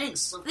much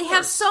angst. They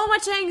have so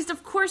much angst.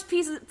 Of course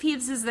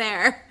Peeves is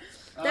there.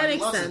 That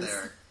makes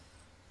sense.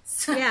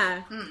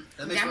 Yeah.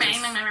 That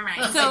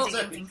makes So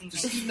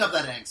just eating up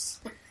that angst.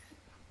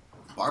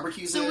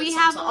 Barbecues. So we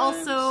have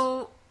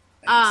also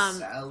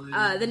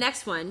the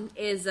next one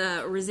is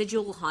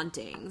residual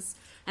hauntings,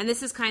 and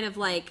this is kind of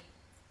like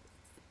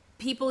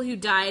people who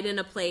died in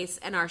a place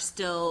and are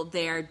still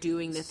there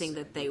doing the thing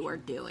that they were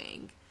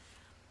doing.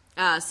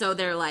 So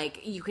they're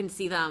like, you can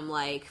see them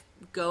like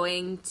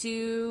going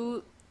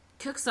to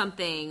cook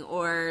something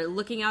or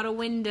looking out a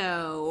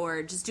window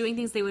or just doing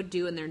things they would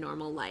do in their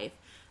normal life,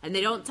 and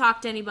they don't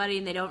talk to anybody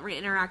and they don't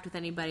interact with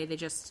anybody. They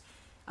just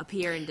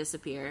appear and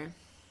disappear.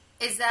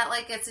 Is that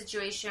like a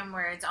situation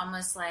where it's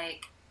almost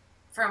like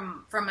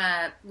from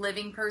a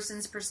living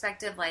person's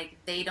perspective, like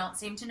they don't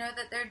seem to know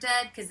that they're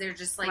dead because they're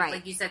just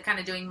like you said, kind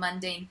of doing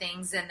mundane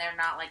things and they're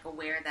not like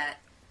aware that,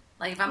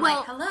 like if I'm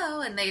like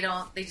hello and they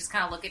just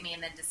kind of look at me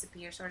and then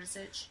disappear, sort of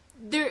such.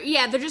 They're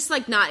just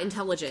like not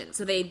intelligent,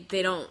 so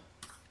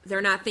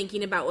they're not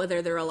thinking about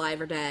whether they're alive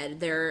or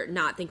dead. They're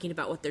not thinking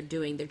about what they're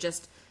doing. They're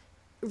just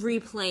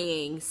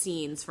replaying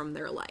scenes from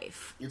their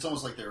life. It's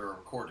almost like they're a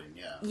recording,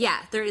 yeah. Yeah,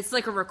 it's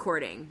like a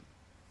recording.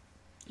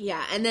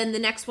 Yeah, and then the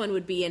next one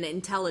would be an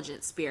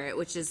intelligent spirit,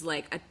 which is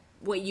like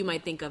what you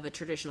might think of a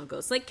traditional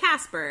ghost, like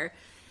Casper.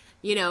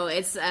 You know,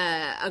 it's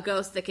a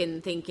ghost that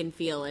can think and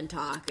feel and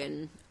talk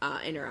and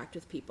interact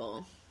with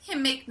people. He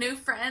can make new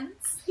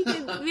friends. He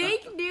can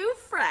make new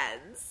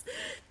friends.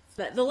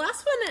 But the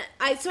last one,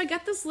 I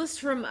got this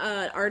list from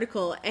an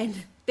article,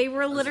 and they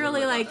were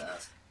literally like...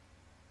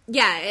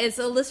 Yeah, it's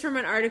a list from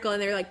an article,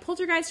 and they're like,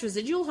 poltergeist,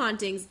 residual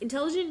hauntings,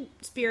 intelligent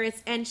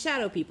spirits, and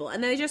shadow people.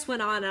 And then they just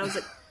went on, and I was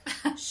like...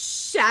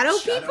 Shadow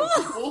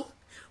people?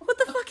 What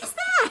the fuck is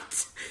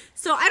that?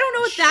 So I don't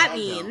know what that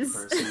means.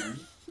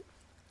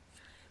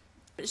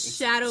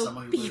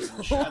 Shadow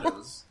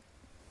people.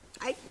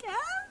 I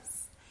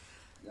guess.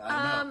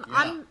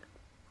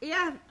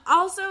 Yeah.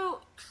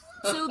 Also,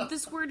 so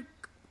this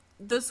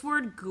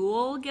word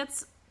ghoul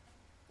gets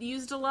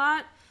used a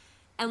lot,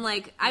 and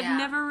like I've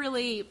never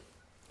really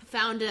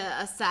found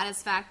a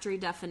satisfactory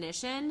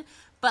definition.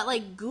 But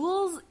like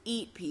ghouls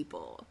eat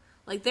people.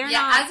 Like they're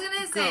not. I was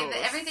gonna say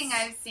that everything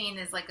I've seen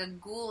is like a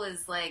ghoul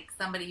is like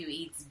somebody who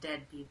eats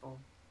dead people.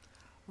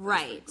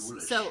 Right.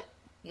 So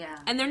yeah,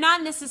 and they're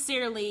not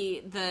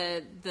necessarily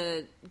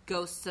the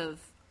ghosts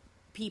of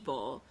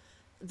people.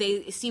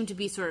 They seem to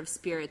be sort of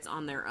spirits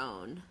on their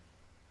own.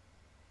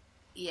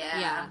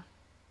 Yeah.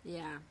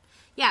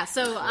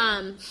 So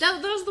those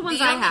are the ones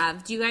I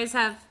have. Do you guys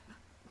have?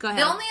 Go ahead.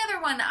 The only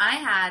other one I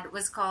had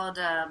was called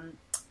a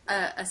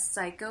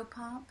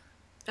psychopomp.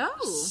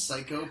 Oh,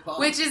 psychopomp,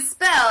 which is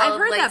spelled I've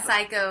heard like that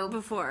psycho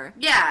before.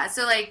 Yeah,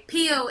 so like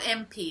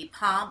POMP,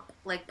 pomp,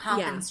 like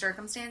pomp and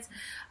circumstance,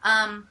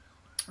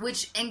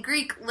 which in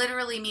Greek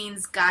literally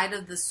means guide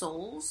of the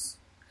souls.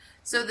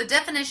 So the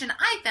definition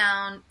I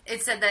found,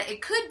 it said that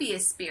it could be a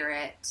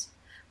spirit,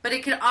 but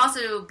it could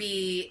also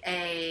be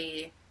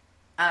a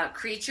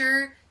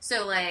creature.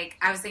 So, like,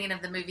 I was thinking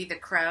of the movie The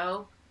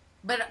Crow.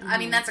 But, I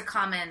mean, that's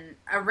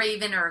a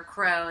raven or a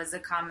crow is a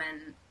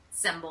common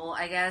symbol,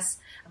 I guess.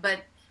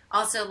 But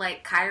also,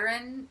 like,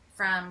 Chiron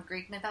from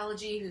Greek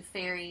mythology, who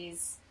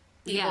ferries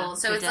people. Yeah,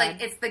 so it's dead.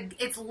 like,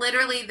 it's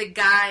literally the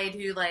guide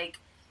who, like,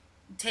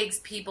 takes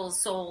people's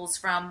souls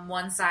from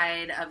one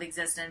side of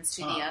existence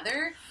to the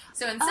other.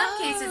 So in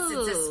some cases,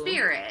 it's a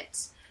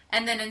spirit.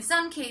 And then in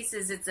some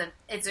cases,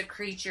 it's a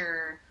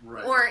creature.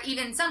 Right. Or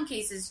even in some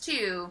cases,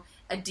 too,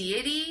 a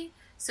deity.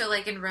 So,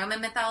 like, in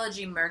Roman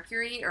mythology,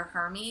 Mercury or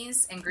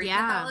Hermes, and Greek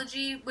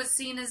mythology was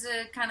seen as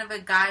a kind of a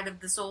guide of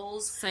the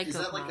souls. Is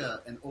that like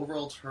an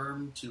overall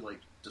term to, like,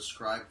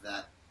 describe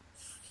that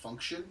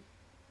function?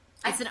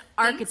 It's an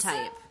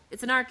archetype. So.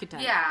 It's an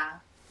archetype. Yeah.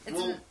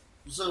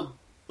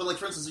 But, like,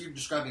 for instance, you're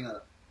describing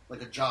a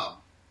job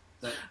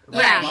that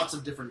lots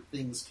of different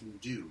things can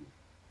do.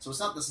 So it's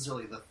not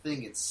necessarily the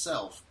thing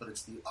itself, but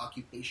it's the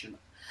occupation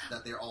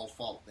that they all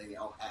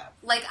have.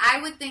 Like,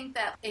 I would think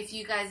that if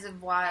you guys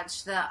have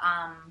watched the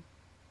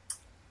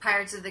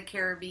Pirates of the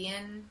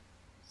Caribbean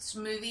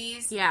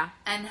movies,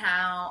 and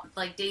how,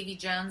 like, Davy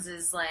Jones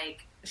is,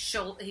 like,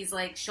 he's,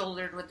 like,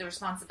 shouldered with the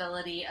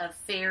responsibility of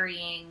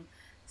ferrying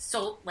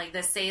like,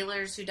 the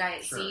sailors who die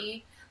at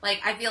sea.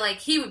 Like, I feel like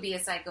he would be a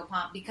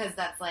psychopomp because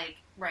that's, like,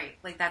 right,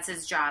 like, that's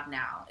his job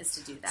now, is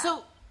to do that.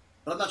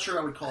 But I'm not sure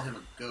I would call him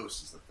a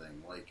ghost, is the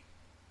thing. Like,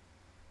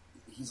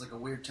 he's like a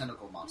weird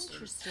tentacle monster.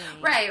 Interesting.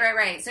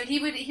 Right. So he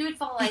would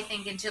fall, I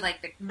think, into,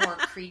 like, the more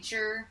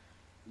creature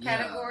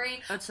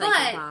category. Ghosts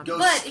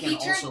he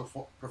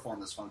also perform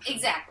this function.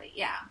 Exactly,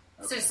 yeah.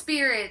 Okay. So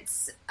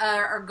spirits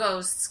or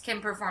ghosts can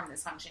perform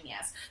this function,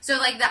 yes. So,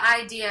 like, the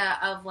idea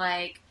of,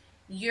 like,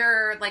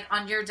 you're, like,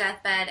 on your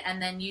deathbed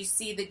and then you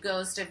see the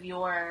ghost of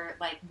your,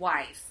 like,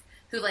 wife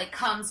who, like,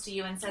 comes to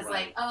you and says,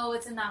 like, oh,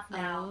 it's enough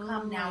now.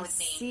 Come now with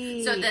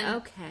me. So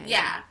then,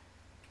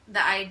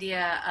 the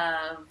idea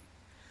of,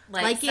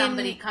 like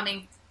somebody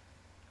coming...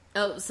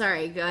 Oh,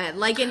 sorry, go ahead.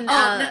 Like in... Go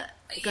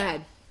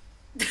ahead.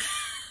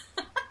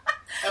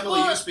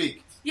 Emily, you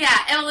speak. Yeah,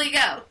 Emily,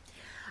 go.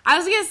 I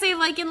was going to say,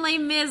 like in Les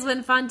Mis,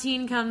 when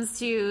Fantine comes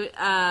to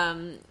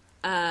Jean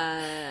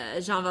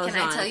Valjean.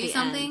 Can I tell you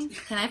something?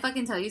 Can I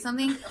fucking tell you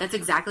something? That's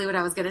exactly what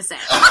I was going to say.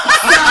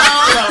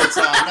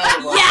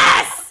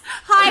 Yes!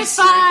 High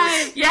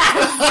five! Yes!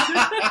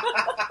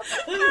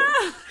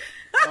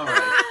 All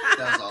right,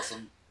 that was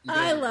awesome.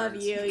 I love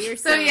you. You're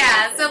so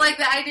so like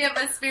the idea of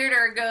a spirit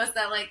or a ghost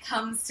that like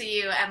comes to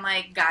you and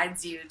like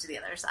guides you to the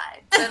other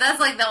side. So that's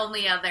like the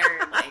only other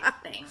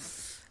like thing.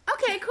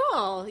 Okay,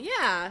 cool.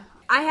 Yeah.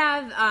 I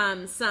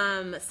have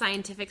some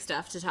scientific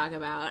stuff to talk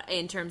about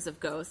in terms of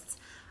ghosts.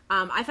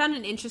 I found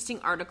an interesting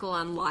article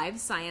on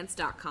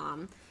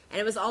livescience.com, and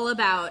it was all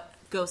about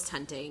ghost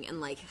hunting and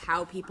like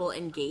how people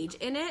engage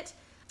in it.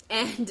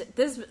 And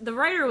the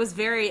writer was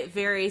very,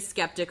 very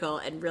skeptical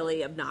and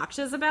really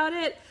obnoxious about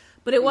it,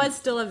 but it was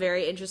still a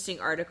very interesting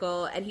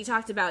article. And he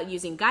talked about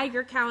using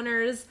Geiger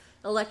counters,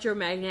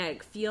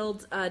 electromagnetic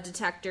field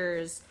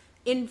detectors,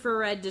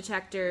 infrared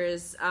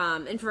detectors,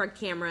 infrared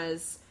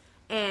cameras,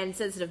 and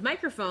sensitive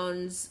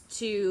microphones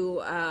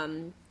to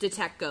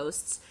detect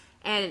ghosts.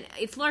 And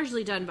it's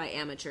largely done by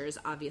amateurs,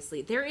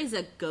 obviously. There is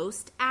a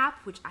ghost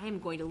app, which I am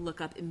going to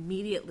look up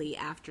immediately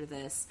after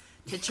this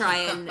to try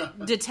and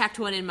detect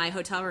one in my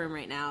hotel room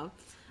right now.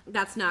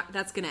 That's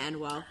going to end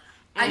well.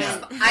 I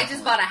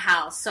just bought a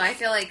house, so I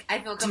feel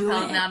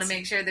compelled now to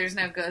make sure there's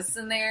no ghosts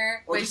in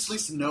there. Or just at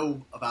least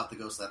know about the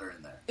ghosts that are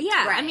in there.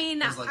 Yeah, right. I mean,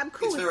 like, I'm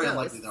cool with it's very ghosts.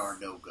 unlikely there are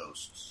no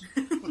ghosts.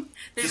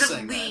 There's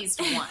at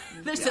least one.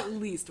 There's at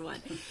least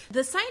one.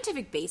 The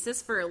scientific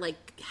basis for,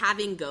 like,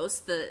 having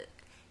ghosts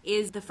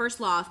is the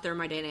first law of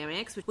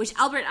thermodynamics, which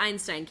Albert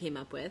Einstein came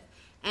up with.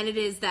 And it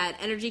is that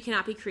energy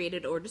cannot be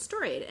created or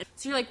destroyed.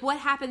 So you're like, what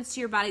happens to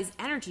your body's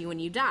energy when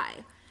you die?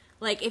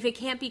 Like, if it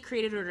can't be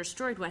created or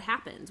destroyed, what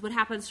happens? What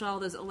happens to all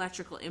those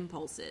electrical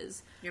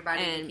impulses? Your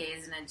body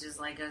decays and it just,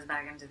 like, goes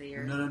back into the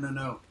earth.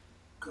 No.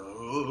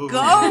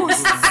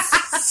 Ghosts!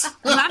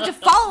 You have to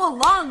follow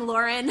along,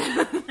 Lauren.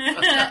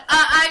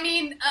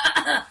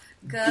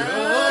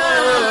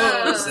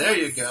 Ghosts! There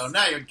you go.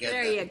 Now you're getting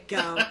There you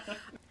go.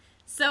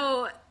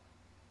 So,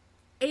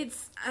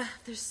 it's...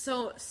 there's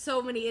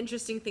so many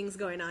interesting things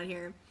going on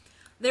here.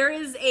 There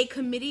is a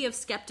committee of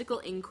skeptical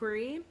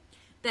inquiry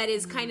that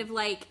is kind of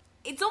like...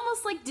 It's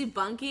almost like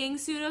debunking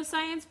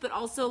pseudoscience, but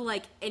also,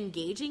 like,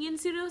 engaging in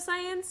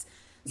pseudoscience.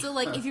 So,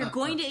 like, if you're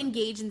going to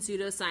engage in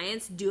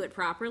pseudoscience, do it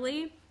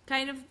properly,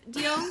 kind of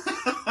deal.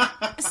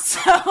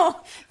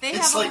 So,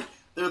 it's like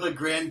they're the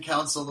grand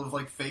council of,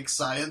 like, fake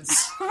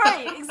science.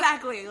 Right,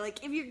 exactly.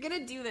 Like, if you're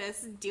gonna do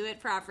this, do it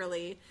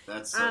properly.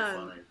 That's so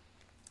funny.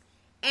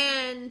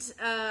 And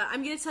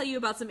I'm going to tell you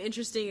about some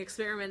interesting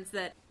experiments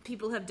that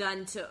people have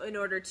done in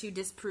order to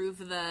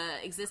disprove the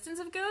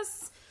existence of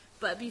ghosts.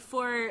 But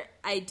before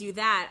I do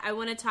that, I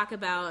want to talk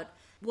about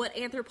what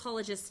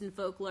anthropologists and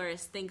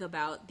folklorists think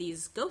about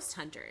these ghost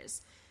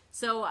hunters.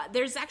 So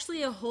there's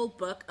actually a whole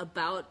book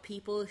about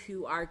people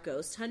who are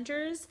ghost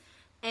hunters,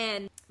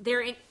 and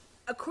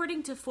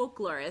according to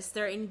folklorists,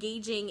 they're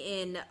engaging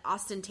in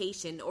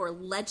ostentation or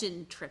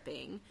legend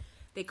tripping.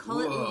 They call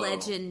it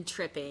legend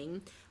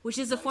tripping, which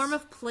is a form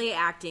of play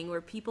acting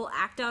where people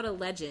act out a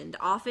legend,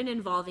 often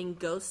involving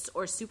ghosts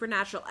or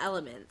supernatural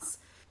elements.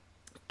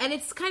 And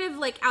it's kind of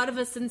like out of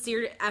a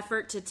sincere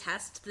effort to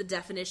test the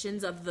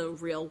definitions of the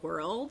real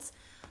world,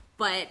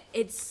 but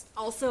it's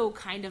also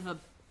kind of a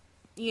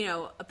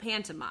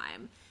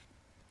pantomime.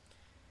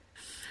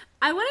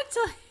 I want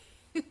to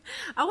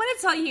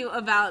tell you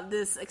about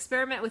this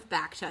experiment with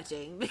back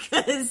touching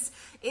because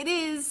it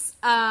is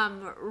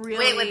really.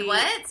 Wait, with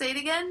what? Say it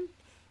again.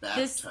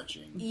 Back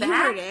touching. You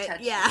heard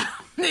it. Yeah,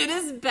 it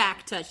is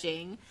back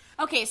touching.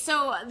 Okay,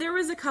 so there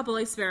was a couple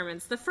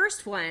experiments. The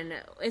first one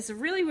is a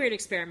really weird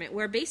experiment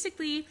where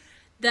basically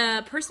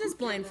the person is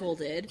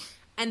blindfolded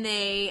and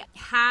they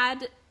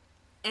had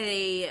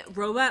a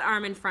robot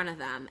arm in front of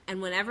them,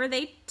 and whenever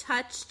they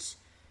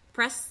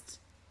pressed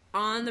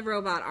on the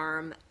robot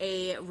arm,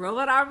 a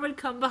robot arm would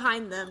come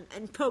behind them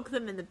and poke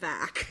them in the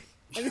back.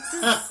 And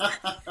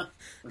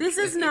this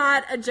is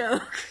not a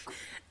joke.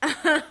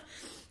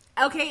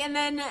 Okay, and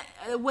then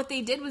what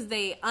they did was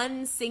they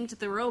unsynced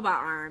the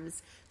robot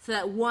arms so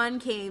that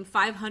one came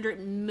 500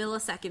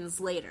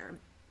 milliseconds later.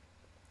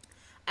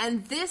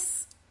 And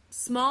this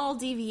small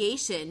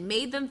deviation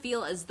made them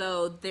feel as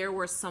though there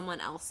was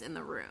someone else in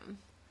the room.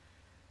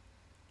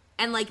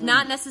 And,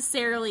 not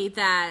necessarily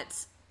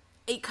that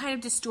it kind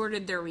of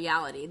distorted their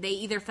reality. They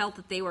either felt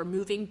that they were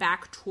moving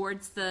back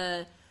towards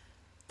the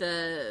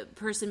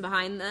person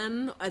behind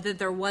them, or that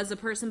there was a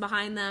person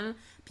behind them.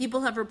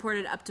 People have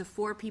reported up to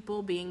 4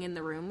 people being in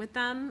the room with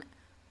them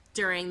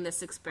during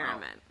this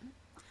experiment.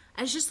 Wow.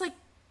 And it's just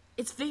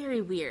it's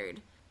very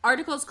weird.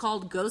 Articles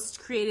called Ghosts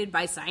Created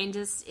by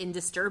Scientists in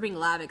Disturbing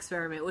Lab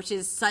Experiment, which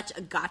is such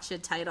a gotcha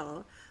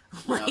title.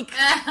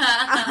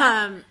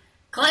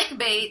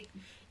 Clickbait.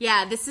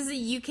 Yeah, this is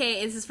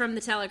this is from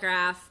the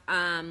Telegraph.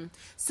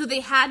 So they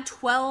had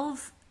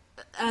 12,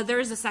 there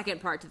is a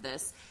second part to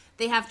this.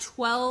 They have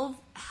 12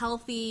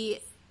 healthy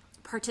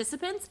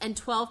participants and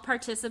 12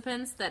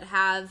 participants that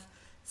have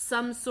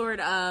some sort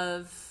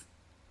of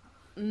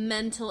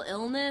mental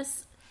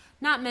illness.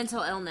 Not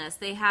mental illness.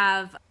 They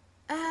have,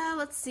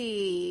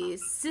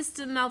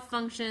 system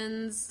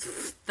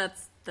malfunctions.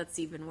 That's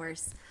even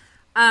worse.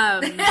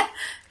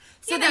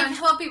 So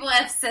 12 people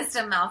have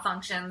system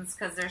malfunctions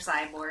because they're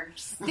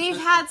cyborgs. They've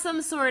had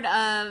some sort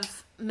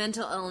of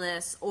mental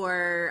illness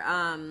or,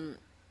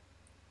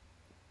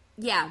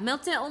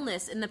 mental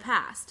illness in the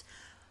past.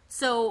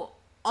 So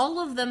all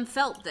of them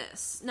felt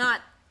this.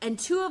 And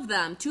two of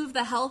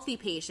the healthy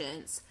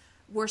patients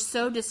were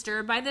so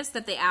disturbed by this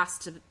that they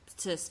asked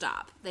to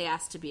stop. They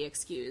asked to be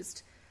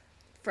excused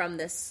from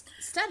this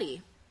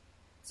study.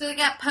 So they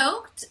got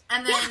poked,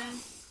 and then... Yeah.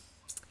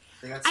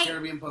 They got scared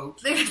of being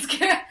poked. They got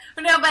scared.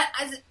 No, but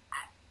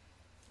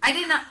I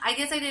didn't. I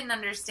guess I didn't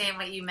understand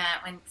what you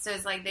meant when. So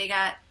it's they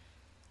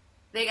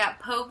got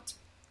poked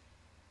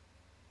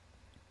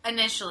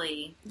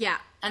initially. Yeah,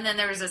 and then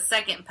there was a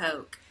second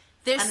poke,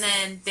 and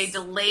then they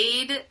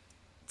delayed.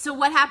 So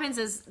what happens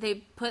is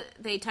they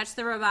touch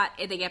the robot,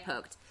 they get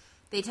poked.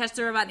 They touch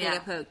the robot, they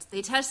get poked.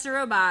 They touch the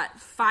robot,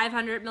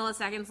 500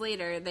 milliseconds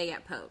later, they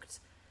get poked.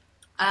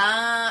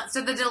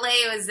 So the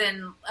delay was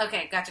in.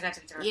 Okay, gotcha.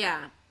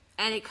 Yeah.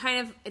 And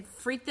it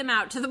freaked them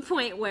out to the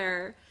point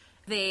where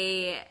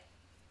they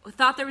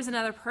thought there was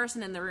another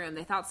person in the room.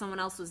 They thought someone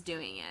else was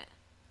doing it.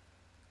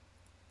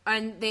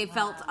 And they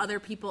felt other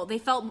people. They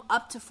felt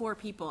up to 4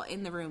 people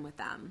in the room with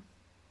them.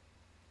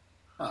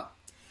 Huh.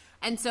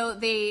 And so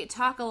they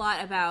talk a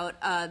lot about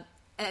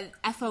an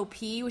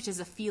FOP, which is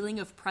a feeling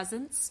of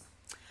presence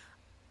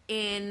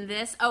in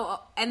this.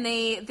 And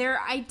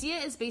their idea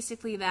is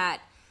basically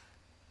that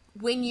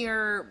when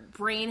your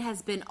brain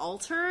has been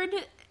altered,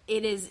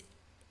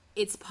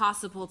 it's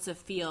possible to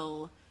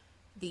feel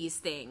these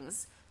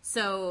things.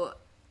 So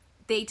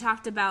they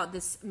talked about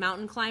this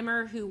mountain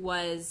climber who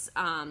was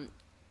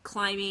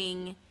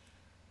climbing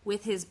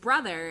with his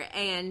brother,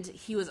 and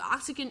he was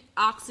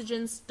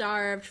oxygen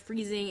starved,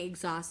 freezing,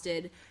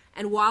 exhausted.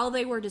 And while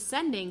they were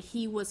descending,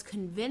 he was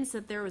convinced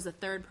that there was a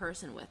third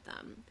person with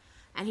them.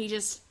 And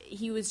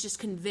he was just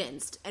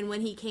convinced. And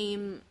when he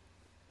came,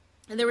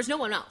 and there was no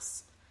one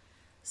else.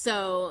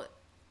 So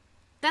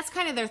that's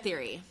kind of their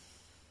theory.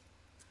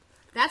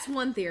 That's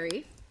one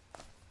theory.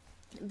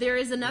 There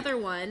is another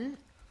one.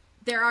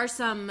 There are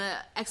some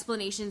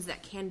explanations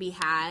that can be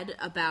had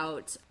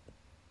about...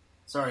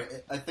 Sorry,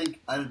 I think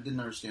I didn't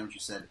understand what you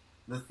said.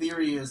 The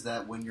theory is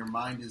that when your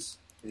mind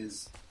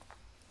is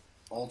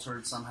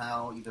altered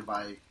somehow, either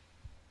by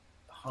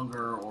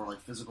hunger or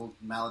physical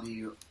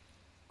malady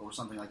or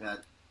something like that,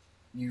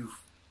 you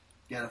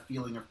get a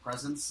feeling of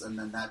presence, and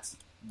then that's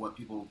what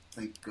people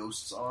think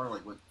ghosts are,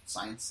 what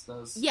science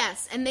does?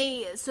 Yes, and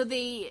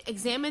they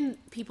examined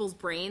people's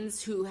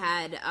brains who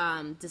had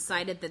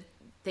decided that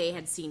they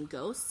had seen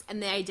ghosts,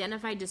 and they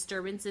identified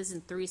disturbances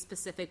in 3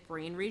 specific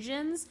brain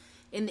regions,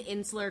 in the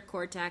insular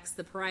cortex,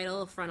 the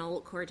parietal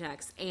frontal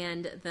cortex,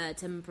 and the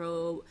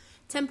temporal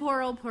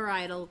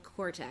parietal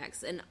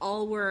cortex, and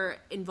all were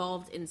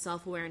involved in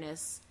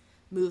self-awareness,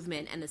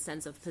 movement, and a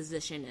sense of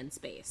position and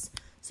space.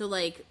 So,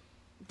 like,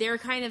 they're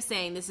kind of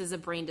saying this is a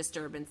brain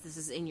disturbance, this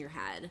is in your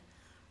head.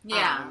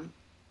 Yeah.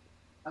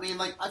 I mean,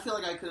 like, I feel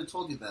like I could have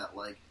told you that,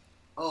 like,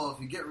 oh, if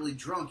you get really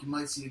drunk, you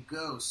might see a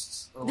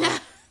ghost. Or,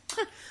 like,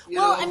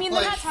 well, I mean,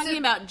 they're not talking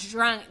about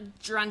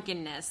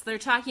drunkenness. They're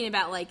talking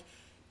about, like,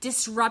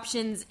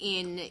 disruptions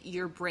in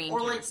your brain.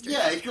 Or, like,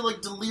 yeah, if you're,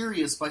 like,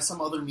 delirious by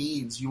some other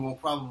means, you will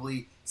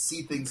probably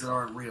see things that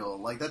aren't real.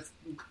 Like, that's,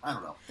 I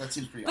don't know, that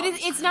seems pretty obvious.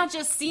 But it's not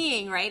just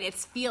seeing, right?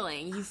 It's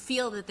feeling. You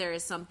feel that there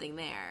is something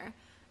there,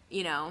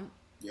 you know?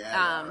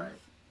 Yeah, right.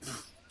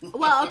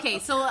 Well, okay,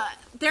 so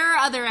there are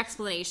other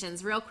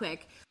explanations, real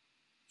quick.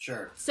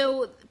 Sure.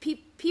 So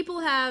people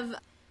have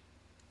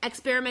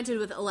experimented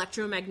with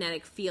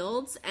electromagnetic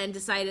fields and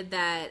decided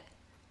that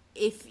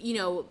if, you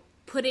know,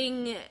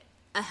 putting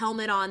a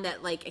helmet on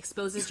that, like,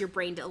 exposes your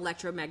brain to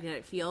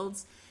electromagnetic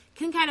fields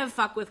can kind of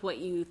fuck with what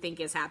you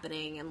think is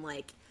happening and,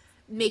 like,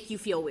 make you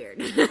feel weird.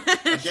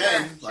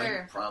 Again, like,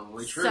 sure.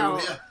 Probably true. So,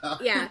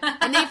 yeah.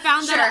 And they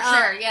found Sure,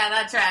 that... yeah,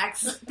 that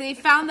tracks. They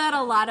found that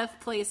a lot of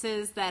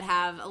places that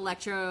have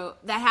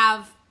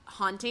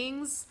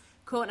hauntings,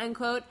 quote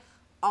unquote,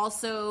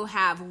 also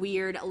have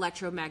weird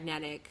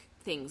electromagnetic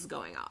things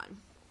going on.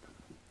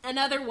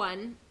 Another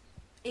one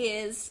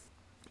is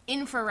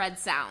infrared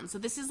sound. So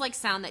this is like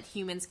sound that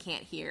humans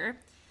can't hear,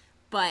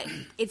 but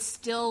it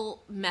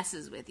still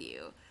messes with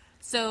you.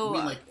 So, you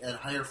mean like at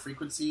higher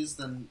frequencies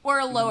than... Or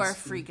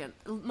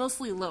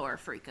mostly lower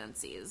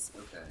frequencies.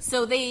 Okay.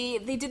 So they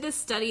did this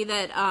study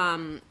that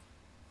on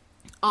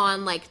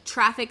like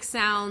traffic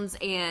sounds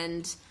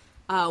and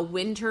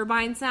wind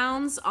turbine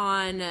sounds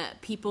on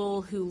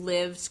people who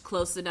lived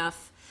close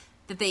enough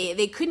that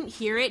they couldn't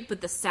hear it, but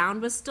the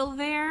sound was still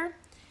there.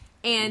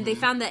 And they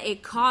found that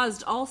it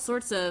caused all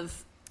sorts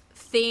of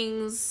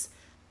things,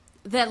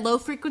 that low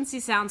frequency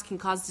sounds can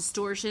cause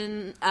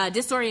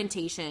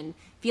disorientation,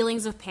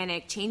 feelings of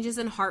panic, changes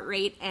in heart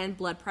rate and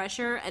blood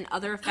pressure, and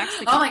other effects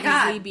that can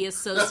easily be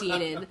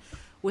associated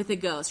with a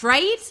ghost,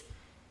 right?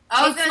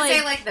 I was going to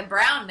say, like, the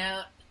brown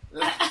note.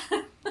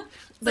 The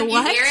like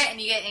what? You hear it and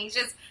you get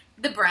anxious.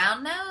 The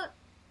brown note?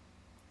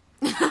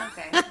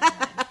 Okay. Cut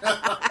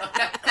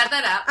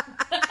that out.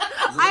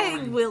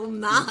 I will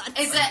not.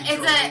 It's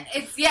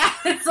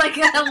like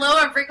a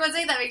lower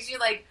frequency that makes you,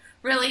 like,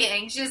 really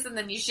anxious, and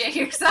then you shit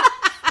yourself.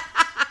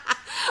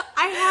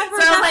 I have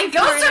heard so that like,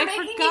 before, ghosts are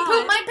making me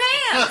poop my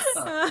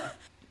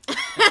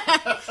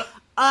pants.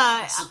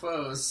 I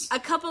suppose. A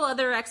couple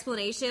other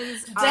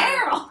explanations.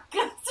 Daryl,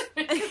 ghosts are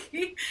making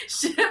me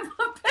shit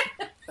my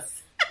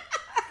pants.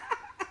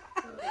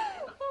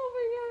 Oh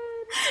my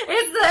god!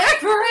 It's the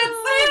infrared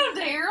sound,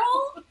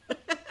 Daryl.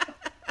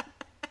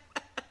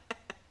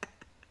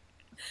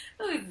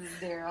 Who is this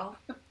Daryl?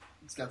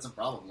 It's got some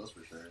problems, that's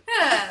for sure.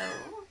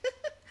 Oh.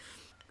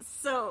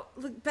 So,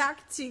 look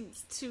back to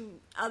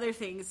other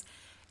things.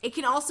 It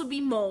can also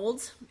be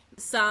mold.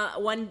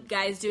 One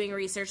guy's doing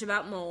research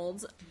about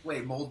mold.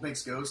 Wait, mold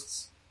makes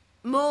ghosts?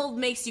 Mold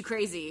makes you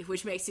crazy,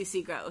 which makes you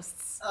see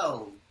ghosts.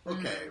 Oh,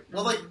 okay. Mm-hmm.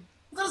 Well, like,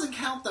 that doesn't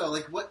count, though.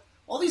 Like, what?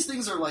 All these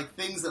things are, like,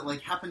 things that,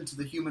 like, happen to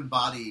the human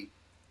body.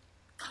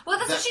 Well,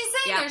 that's what she's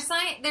saying. Yeah.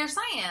 They're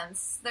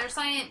science.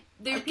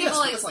 They're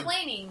people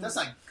explaining. That's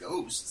not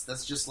ghosts.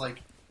 That's just,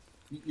 like...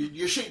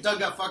 Your shit done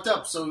got fucked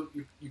up, so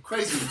you're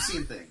crazy. You've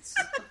seen things.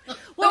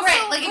 Well,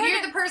 right. Like if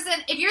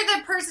you're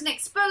the person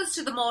exposed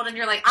to the mold, and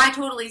you're like, I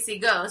totally see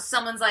ghosts.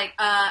 Someone's like,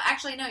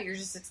 actually, no, you're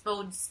just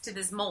exposed to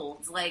this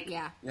mold. Like,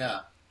 yeah.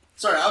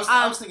 Sorry,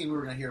 I was thinking we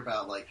were going to hear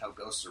about like how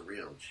ghosts are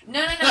real.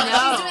 No. She's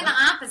doing the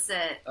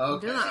opposite.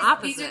 Okay. Doing the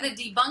opposite. These are the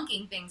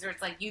debunking things where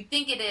it's like you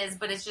think it is,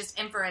 but it's just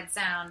infrared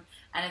sound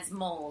and it's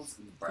mold.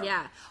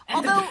 Yeah.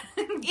 Although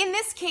in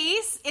this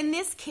case,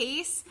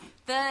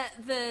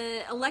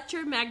 the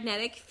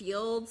electromagnetic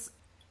fields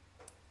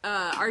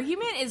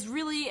argument is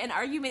really an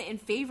argument in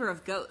favor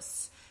of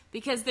ghosts.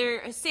 Because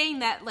they're saying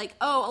that, like,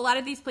 oh, a lot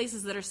of these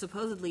places that are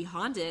supposedly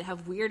haunted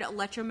have weird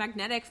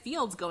electromagnetic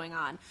fields going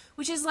on.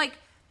 Which is, like,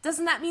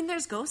 doesn't that mean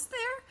there's ghosts there?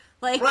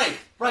 Like,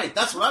 Right.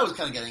 That's what I was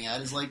kind of getting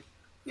at, is like,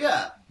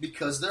 yeah,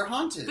 because they're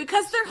haunted.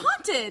 Because they're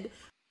haunted.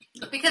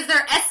 Because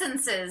their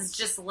essences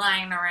just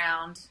lying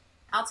around.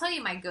 I'll tell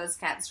you my ghost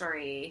cat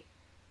story,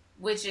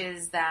 which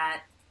is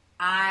that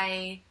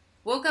I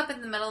woke up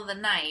in the middle of the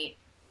night.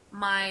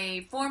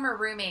 My former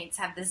roommates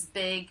have this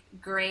big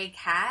gray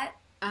cat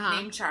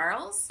named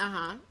Charles.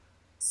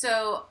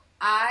 So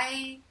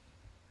I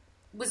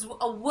was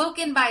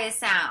awoken by a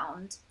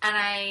sound, and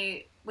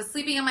I was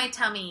sleeping on my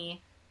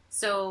tummy.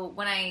 So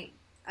when I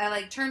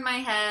like turned my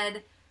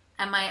head,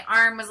 and my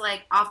arm was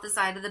like off the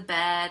side of the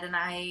bed, and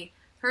I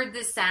heard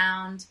this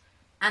sound,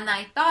 and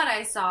I thought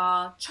I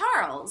saw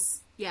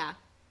Charles. Yeah.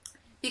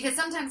 Because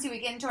sometimes he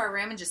would get into our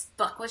room and just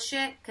fuck with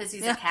shit, because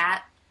he's a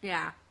cat.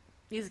 Yeah.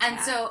 He's a cat.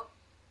 And so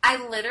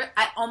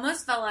I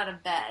almost fell out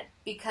of bed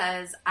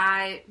because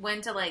I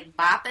went to, like,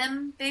 bop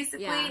him,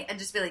 basically, and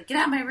just be like, get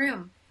out of my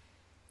room.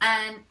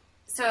 And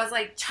so I was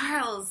like,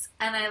 Charles,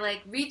 and I,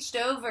 like, reached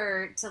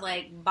over to,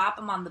 like, bop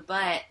him on the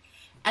butt,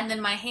 and then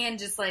my hand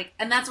just, like,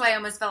 and that's why I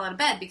almost fell out of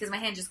bed, because my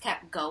hand just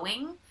kept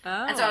going.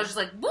 Oh. And so I was just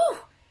like, woo!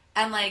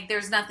 And, like,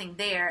 there's nothing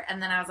there.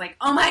 And then I was like,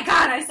 oh my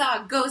god, I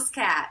saw a ghost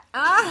cat.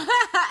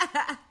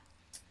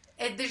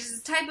 There's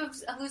this type of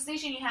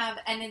hallucination you have,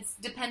 and it's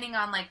depending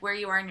on, like, where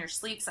you are in your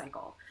sleep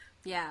cycle.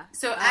 Yeah.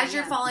 So as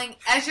you're falling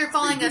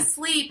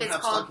asleep, it's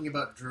called... talking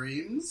about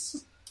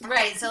dreams?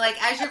 Right, so, like,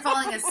 as you're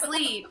falling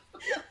asleep...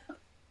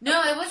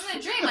 No, it wasn't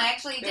a dream. I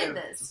actually did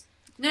this.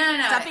 No.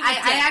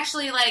 I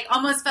actually, like,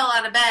 almost fell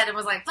out of bed and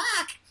was like,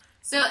 fuck!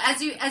 So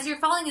as you're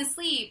falling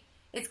asleep,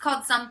 it's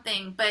called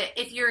something, but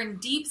if you're in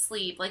deep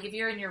sleep, like if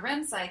you're in your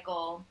REM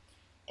cycle,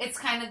 it's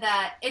kind of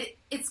that,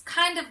 it's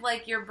kind of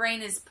like your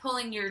brain is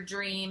pulling your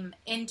dream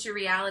into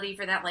reality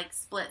for that, like,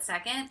 split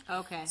second.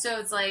 Okay. So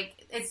it's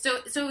like, so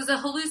it was a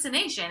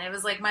hallucination. It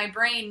was like my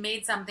brain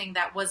made something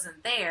that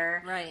wasn't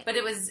there. Right. But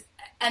it was,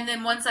 and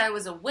then once I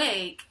was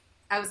awake,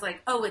 I was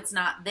like, oh, it's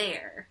not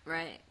there.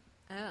 Right.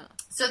 Oh.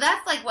 So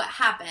that's, like, what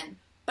happened.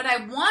 But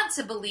I want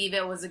to believe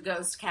it was a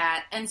ghost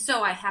cat, and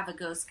so I have a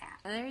ghost cat.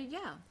 There you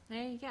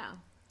go.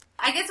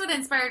 I guess what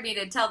inspired me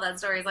to tell that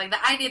story is, like,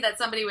 the idea that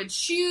somebody would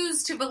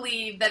choose to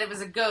believe that it was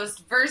a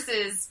ghost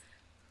versus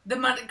the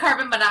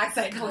carbon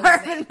monoxide poisoning.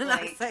 Carbon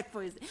monoxide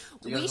poisoning.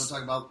 Do you guys want to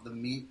talk about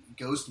the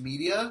ghost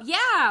media?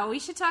 Yeah, we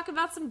should talk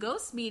about some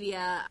ghost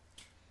media.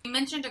 You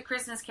mentioned A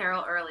Christmas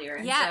Carol earlier.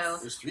 And yes. So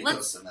there's 3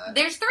 ghosts in that.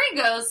 There's 3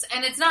 ghosts,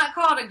 and it's not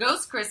called A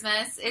Ghost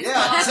Christmas. It's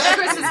called A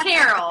Christmas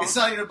Carol. It's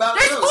not even about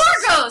there's ghosts.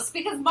 There's 4 ghosts,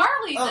 because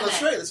Marley's in it. Oh,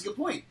 that's right. That's a good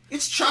point.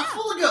 It's chock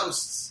full of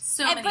ghosts.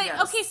 So many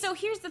ghosts. Okay, so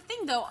here's the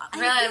thing, though.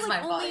 I feel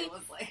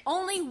like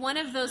only one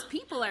of those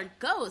people are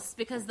ghosts,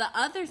 because the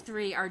other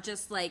 3 are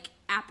just, like,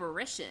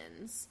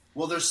 apparitions.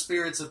 Well, they're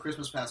spirits of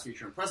Christmas past,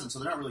 future, and present, so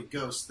they're not really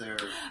ghosts. They're...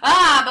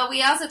 but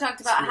we also talked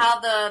about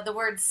how the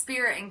words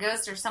spirit and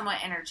ghost are somewhat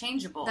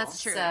interchangeable.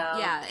 That's true. So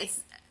yeah.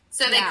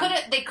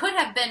 They could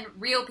have been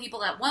real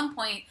people at one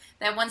point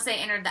that once they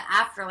entered the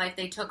afterlife,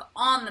 they took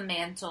on the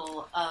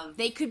mantle of...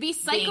 They could be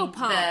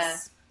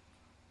psychopaths.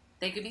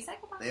 They could be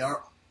psychopaths. They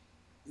are...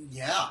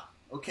 Yeah.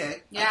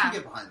 Okay. Yeah. I can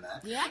get behind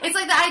that. Yeah. It's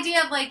like the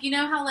idea of, like, you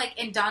know how, like,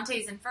 in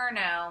Dante's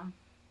Inferno...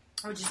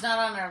 which is not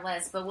on our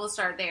list, but we'll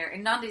start there.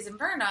 In Dante's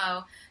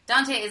Inferno,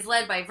 Dante is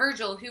led by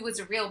Virgil, who was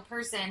a real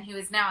person, who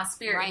is now a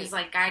spirit who's,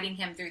 like, guiding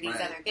him through these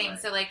other things.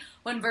 Right. So, like,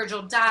 when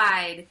Virgil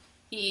died,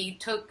 he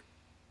took...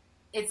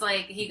 It's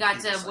like he got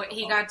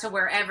to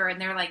wherever,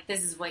 and they're like,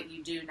 "This is what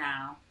you do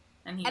now."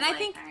 And he's I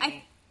think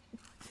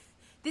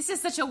this is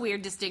such a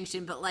weird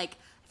distinction, but, like,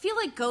 I feel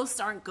like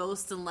ghosts aren't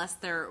ghosts unless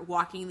they're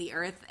walking the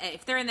earth.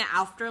 If they're in the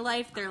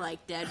afterlife, they're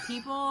like dead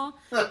people,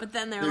 but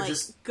then they're like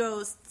just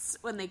ghosts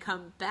when they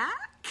come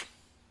back.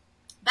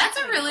 That's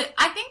a really.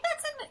 I think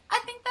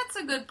that's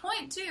a good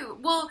point too.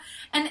 Well,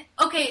 and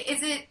okay,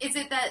 is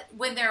it that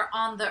when they're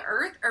on the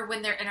earth or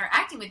when they're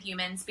interacting with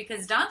humans?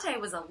 Because Dante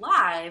was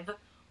alive,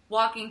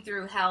 walking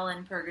through hell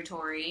and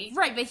purgatory.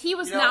 Right, but he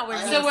was not where.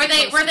 So were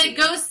they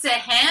ghosts to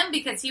him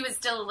because he was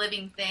still a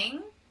living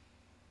thing?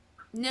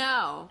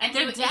 No, and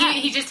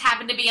he just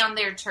happened to be on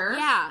their turf.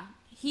 Yeah,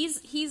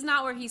 he's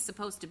not where he's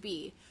supposed to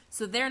be.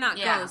 So they're not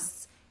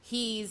ghosts.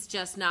 He's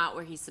just not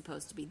where he's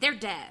supposed to be. They're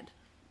dead.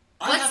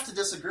 I have to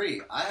disagree.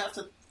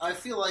 I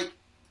feel like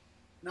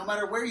no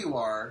matter where you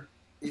are,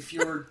 if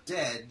you're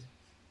dead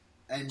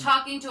and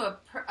talking to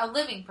a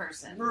living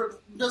person,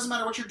 it doesn't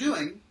matter what you're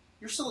doing,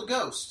 you're still a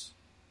ghost.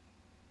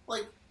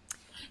 Like,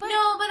 but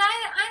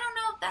I don't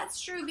know if that's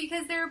true,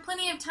 because there are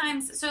plenty of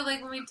times. So,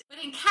 like,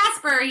 but in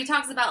Casper, he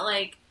talks about,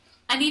 like,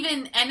 and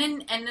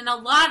in a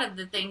lot of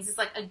the things, it's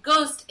like a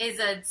ghost is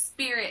a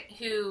spirit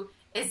who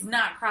is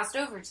not crossed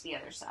over to the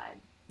other side.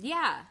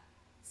 Yeah.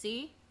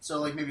 See. So,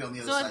 like, maybe on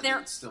the other side, they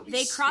would still be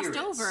spirits. Crossed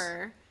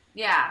over.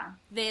 Yeah.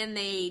 Then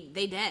they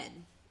dead.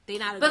 They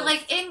not. But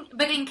ghost.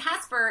 In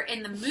Casper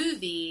in the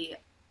movie,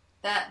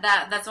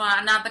 that's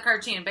one, not the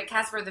cartoon, but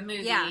Casper the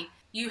movie. Yeah.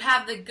 You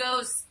have the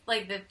ghosts,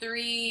 like the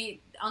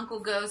 3 uncle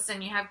ghosts,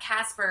 and you have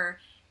Casper.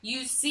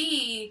 You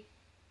see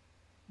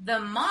the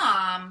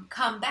mom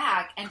come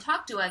back and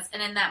talk to us,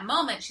 and in that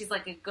moment, she's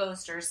like a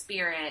ghost or a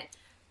spirit,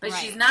 but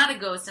she's not a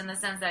ghost in the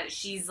sense that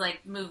she's,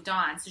 like, moved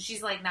on. So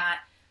she's, like, not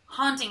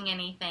haunting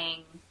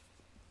anything.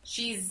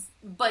 She's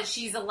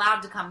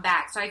allowed to come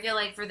back. So I feel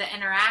like for the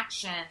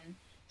interaction,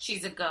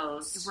 she's a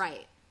ghost.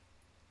 Right.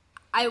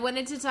 I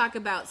wanted to talk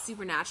about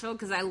Supernatural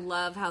because I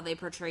love how they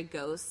portray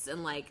ghosts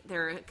and, like,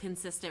 they're a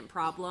consistent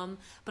problem.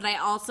 But I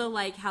also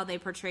like how they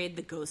portrayed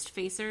the ghost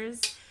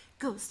facers.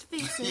 Ghost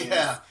facers.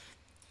 Yeah.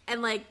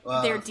 And, like,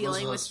 they're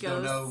dealing with ghosts.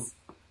 Don't know,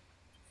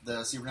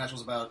 the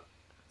Supernatural's about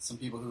some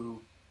people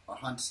who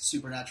hunt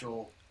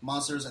supernatural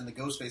monsters, and the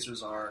ghost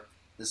facers are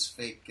this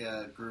fake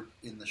group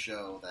in the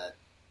show that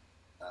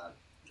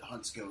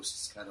hunts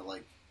ghosts, kind of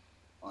like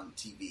on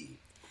TV.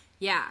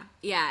 Yeah,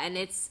 and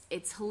it's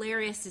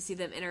hilarious to see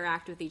them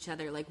interact with each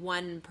other. Like,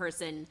 one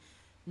person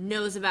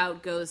knows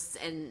about ghosts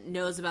and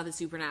knows about the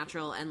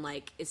supernatural and,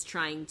 like, is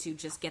trying to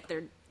just get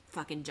their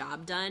fucking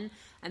job done.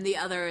 And the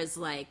other is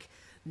like,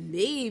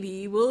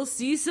 maybe we'll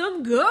see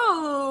some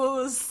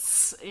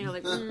ghosts. And you're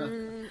like,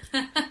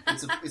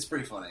 It's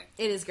pretty funny.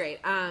 It is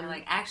great. They're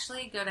like,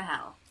 actually, go to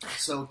hell.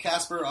 So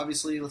Casper,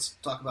 obviously, let's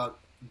talk about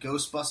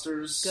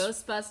Ghostbusters.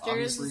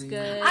 Ghostbusters is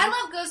good. I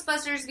love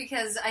Ghostbusters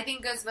because I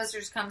think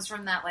Ghostbusters comes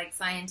from that, like,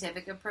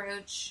 scientific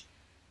approach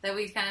that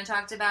we've kind of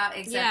talked about,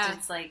 except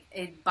it's like,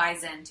 it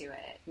buys into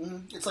it.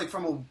 Mm-hmm. It's like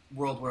from a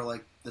world where,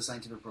 like, the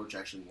scientific approach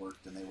actually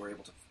worked and they were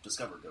able to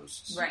discover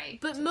ghosts. Right.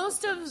 But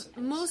most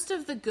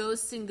of the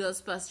ghosts in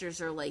Ghostbusters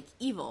are, like,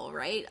 evil,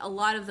 right? A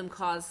lot of them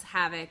cause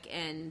havoc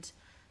and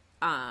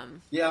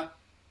yeah.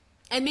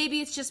 And maybe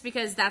it's just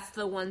because that's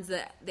the ones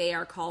that they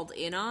are called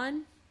in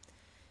on.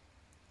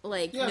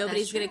 Like,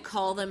 nobody's going to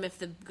call them if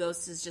the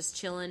ghost is just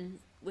chilling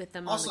with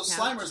them also, on the couch.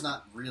 Slimer's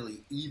not really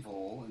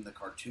evil in the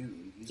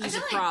cartoon. He's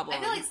a problem.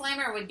 I feel like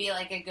Slimer would be,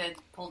 like, a good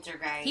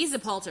poltergeist. He's a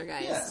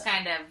poltergeist. Yeah.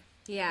 Kind of.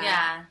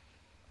 Yeah.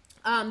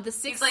 The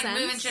Sixth He's, like, Sense.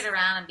 moving shit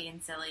around and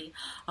being silly.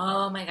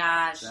 Oh, my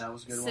gosh. That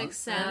was a good one.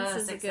 Sixth Sense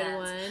is a good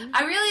one.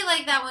 I really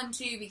like that one,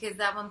 too, because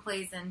that one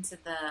plays into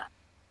the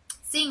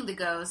seeing the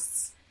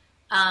ghosts,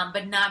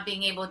 but not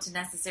being able to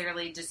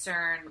necessarily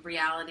discern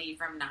reality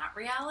from not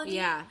reality.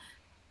 Yeah.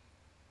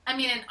 I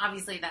mean, and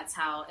obviously that's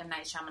how M.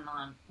 Night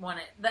Shyamalan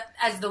wanted,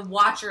 as the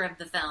watcher of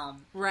the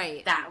film.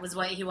 Right. That was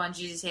what he wanted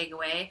you to take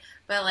away.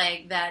 But,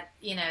 like, that,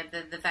 you know,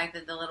 the fact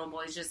that the little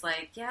boy's just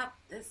like, yep,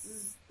 this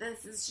is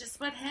just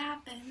what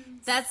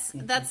happens. That's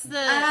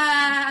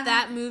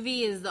that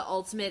movie is the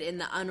ultimate in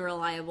the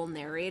unreliable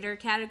narrator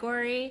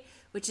category,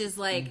 which is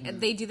like,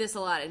 they do this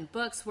a lot in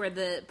books where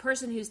the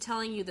person who's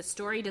telling you the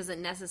story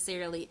doesn't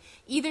necessarily,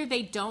 either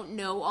they don't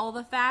know all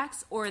the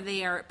facts or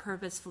they are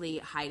purposefully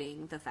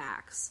hiding the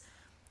facts.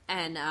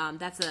 And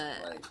that's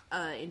a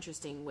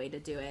interesting way to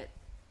do it.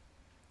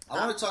 I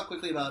want to talk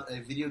quickly about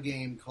a video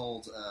game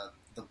called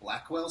the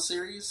Blackwell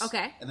series.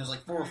 Okay. And there's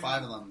like 4 or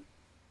 5 of them.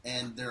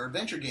 And they're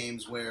adventure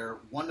games where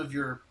one of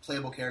your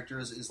playable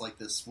characters is like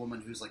this woman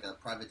who's like a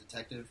private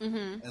detective.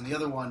 Mm-hmm. And the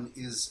other one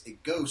is a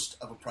ghost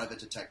of a private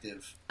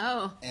detective.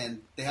 Oh.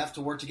 And they have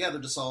to work together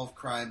to solve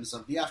crimes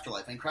of the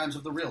afterlife and crimes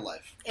of the real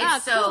life.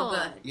 It's so cool.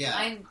 good.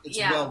 Yeah. It's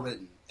well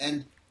written.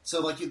 And so,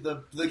 like,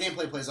 the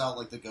gameplay plays out,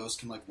 like, the ghost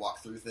can, like,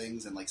 walk through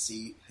things and, like,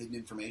 see hidden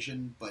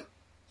information, but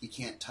he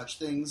can't touch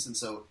things, and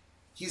so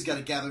he's got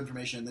to gather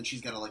information, and then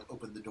she's got to, like,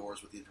 open the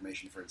doors with the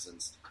information, for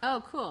instance.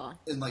 Oh, cool.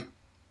 And, like,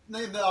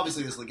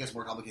 obviously this gets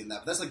more complicated than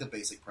that, but that's, like, the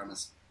basic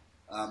premise.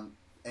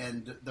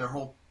 And their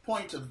whole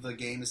point of the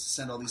game is to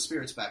send all these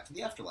spirits back to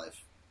the afterlife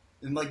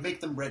and, like,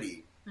 make them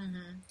ready,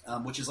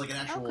 which is, like, an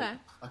actual,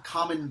 a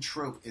common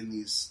trope in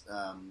these...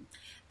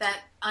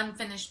 that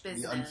unfinished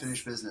business. The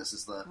unfinished business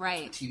is the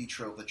TV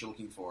trope that you're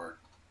looking for.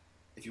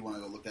 If you want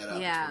to go look that up,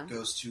 yeah. It's where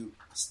Ghost who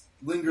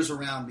lingers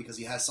around because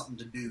he has something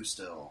to do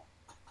still.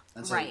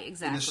 And so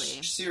exactly. In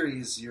this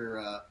series,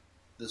 you're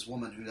this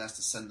woman who has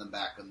to send them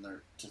back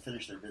to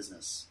finish their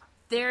business.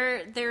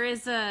 There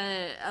is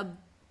a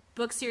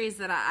book series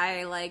that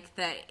I like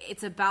that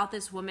it's about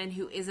this woman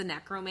who is a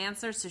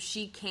necromancer, so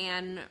she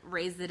can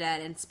raise the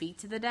dead and speak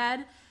to the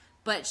dead,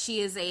 but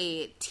she is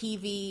a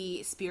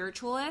TV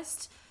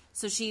spiritualist.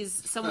 So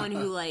she's someone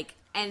who, like,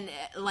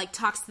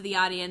 talks to the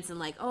audience and,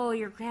 like, oh,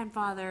 your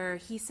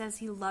grandfather, he says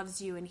he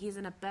loves you and he's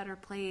in a better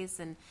place.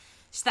 And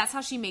that's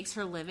how she makes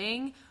her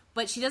living.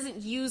 But she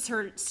doesn't use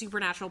her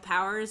supernatural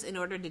powers in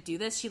order to do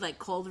this. She, like,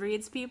 cold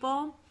reads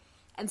people.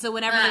 And so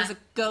whenever there's a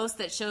ghost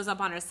that shows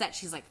up on her set,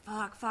 she's like,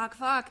 fuck,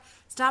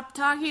 stop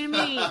talking to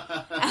me.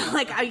 And,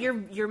 like,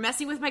 you're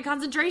messing with my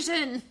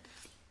concentration.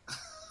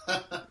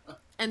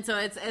 And so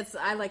it's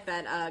I like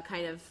that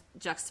kind of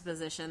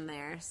juxtaposition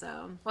there.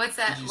 So what's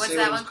that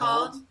one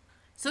called?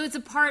 So it's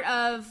a part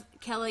of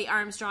Kelly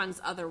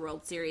Armstrong's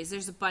Otherworld series.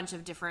 There's a bunch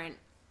of different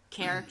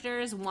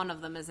characters. One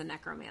of them is a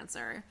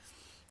necromancer.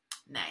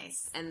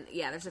 Nice. And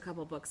yeah, there's a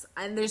couple books.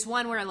 And there's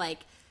one where, like,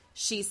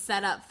 she's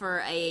set up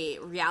for a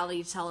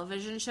reality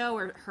television show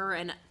where her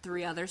and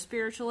 3 other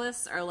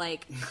spiritualists are,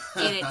 like,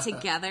 in it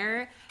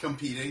together.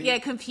 Competing. Yeah,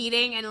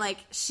 competing. And, like,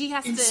 she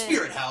has In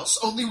Spirit House,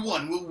 only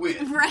one will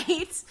win.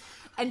 Right?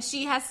 And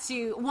she has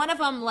to... One of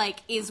them, like,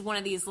 is one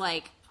of these,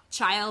 like,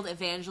 child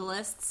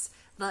evangelists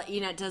that,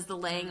 you know, does the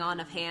laying on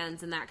of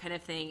hands and that kind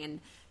of thing.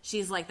 And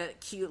she's, like, the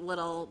cute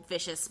little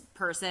vicious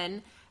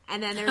person.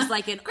 And then there's,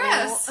 like, an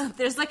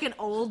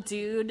old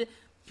dude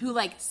who,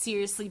 like,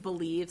 seriously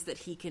believes that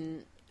he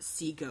can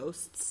see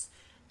ghosts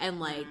and,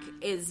 like,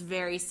 is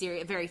very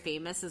serious, very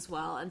famous as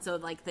well. And so,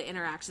 like, the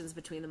interactions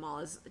between them all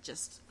is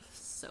just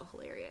so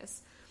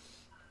hilarious.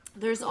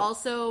 There's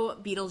also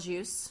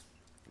Beetlejuice.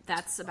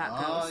 That's about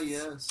ghosts. Oh,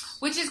 yes.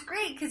 Which is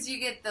great because you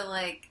get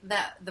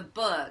the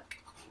book,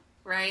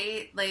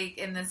 right? Like,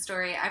 in the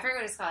story, I forget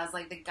what it's called. It's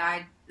like the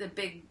guide to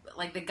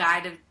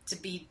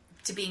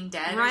being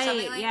dead, right, or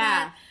something like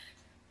that.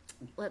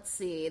 Let's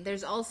see.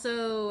 There's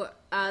also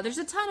there's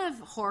a ton of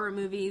horror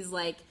movies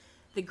like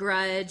The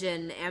Grudge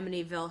and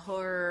Amityville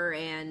Horror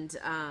and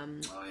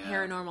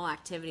Paranormal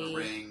Activity. The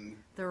Ring.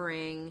 The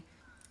Ring.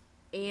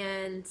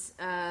 and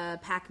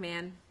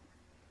Pac-Man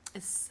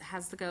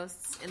has the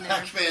ghosts in there.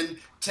 Pac-Man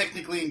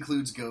technically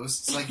includes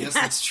ghosts. I guess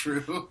that's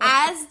true.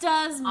 As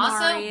does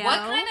Mario. Also, what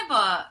kind of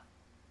a...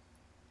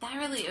 That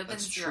really opens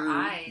That's your true.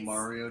 eyes.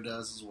 Mario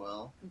does as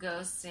well.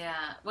 Ghosts, yeah.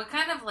 What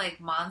kind of,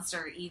 like,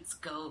 monster eats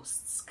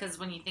ghosts? Because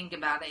when you think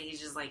about it, he's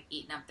just, like,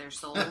 eating up their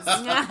souls.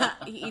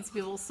 He eats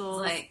people's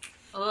souls. It's like,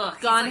 ugh,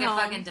 Gone he's like Home.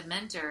 a fucking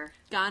dementor.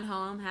 Gone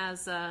Home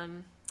has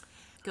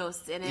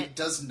ghosts in it. It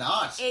does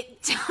not.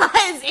 It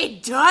does.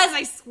 It does.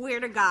 I swear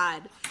to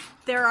God.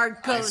 There are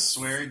ghosts. I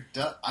swear,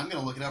 I'm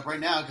going to look it up right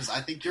now because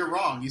I think you're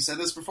wrong. You said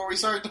this before we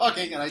started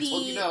talking, and I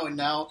told you no, and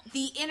now...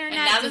 The internet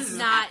And now this is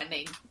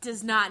happening.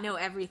 does not know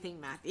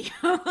everything, Matthew.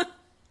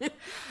 The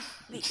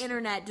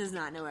internet does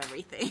not know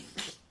everything.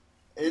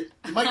 It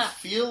might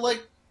feel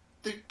like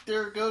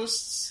they're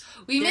ghosts.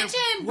 We There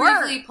mentioned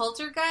were. briefly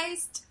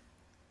Poltergeist.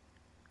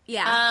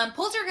 Yeah.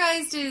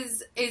 Poltergeist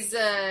is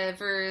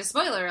for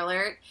spoiler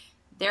alert,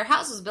 their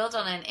house was built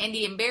on an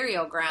Indian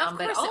burial ground, Of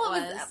but course all it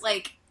of it, was.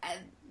 like,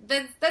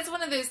 that's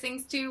one of those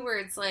things too where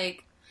it's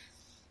like,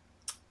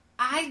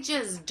 I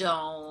just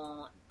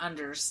don't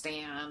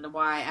understand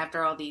why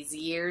after all these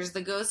years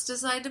the ghosts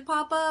decide to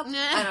pop up.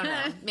 I don't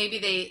know. Maybe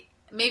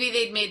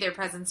they'd made their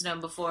presence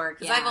known before,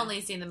 because I've Yeah.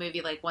 only seen the movie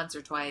like once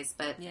or twice,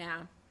 but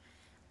Yeah.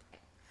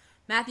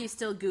 Matthew's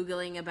still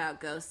Googling about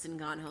ghosts and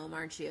Gone Home,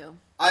 aren't you?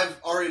 I've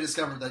already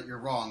discovered that you're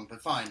wrong,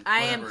 but fine.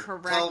 I am whatever.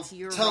 correct,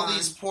 you're tell wrong.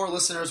 these poor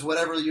listeners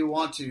whatever you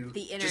want to. The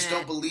Just internet.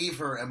 don't believe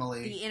her,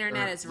 Emily. The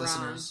internet or is wrong.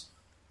 listeners.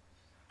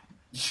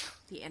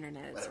 The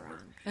internet is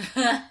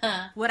Whatever.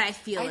 wrong. What I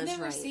feel I've is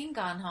never right. seen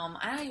Gone Home.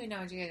 I don't even know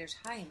what you guys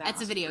are talking about.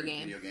 It's a video Great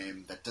game. Video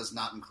game that does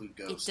not include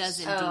ghosts. It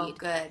does Oh, indeed.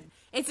 good.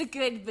 It's a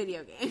good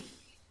video game.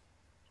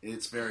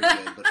 It's very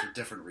good, but for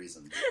different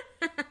reasons.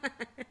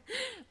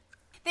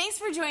 Thanks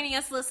for joining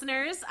us,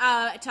 listeners.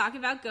 Talking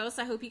about ghosts.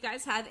 I hope you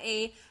guys have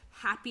a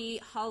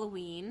happy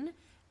Halloween.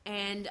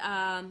 And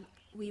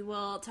we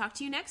will talk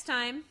to you next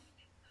time.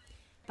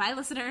 Bye,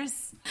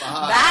 listeners.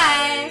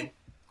 Bye.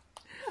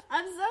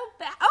 I'm so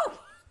bad. Oh!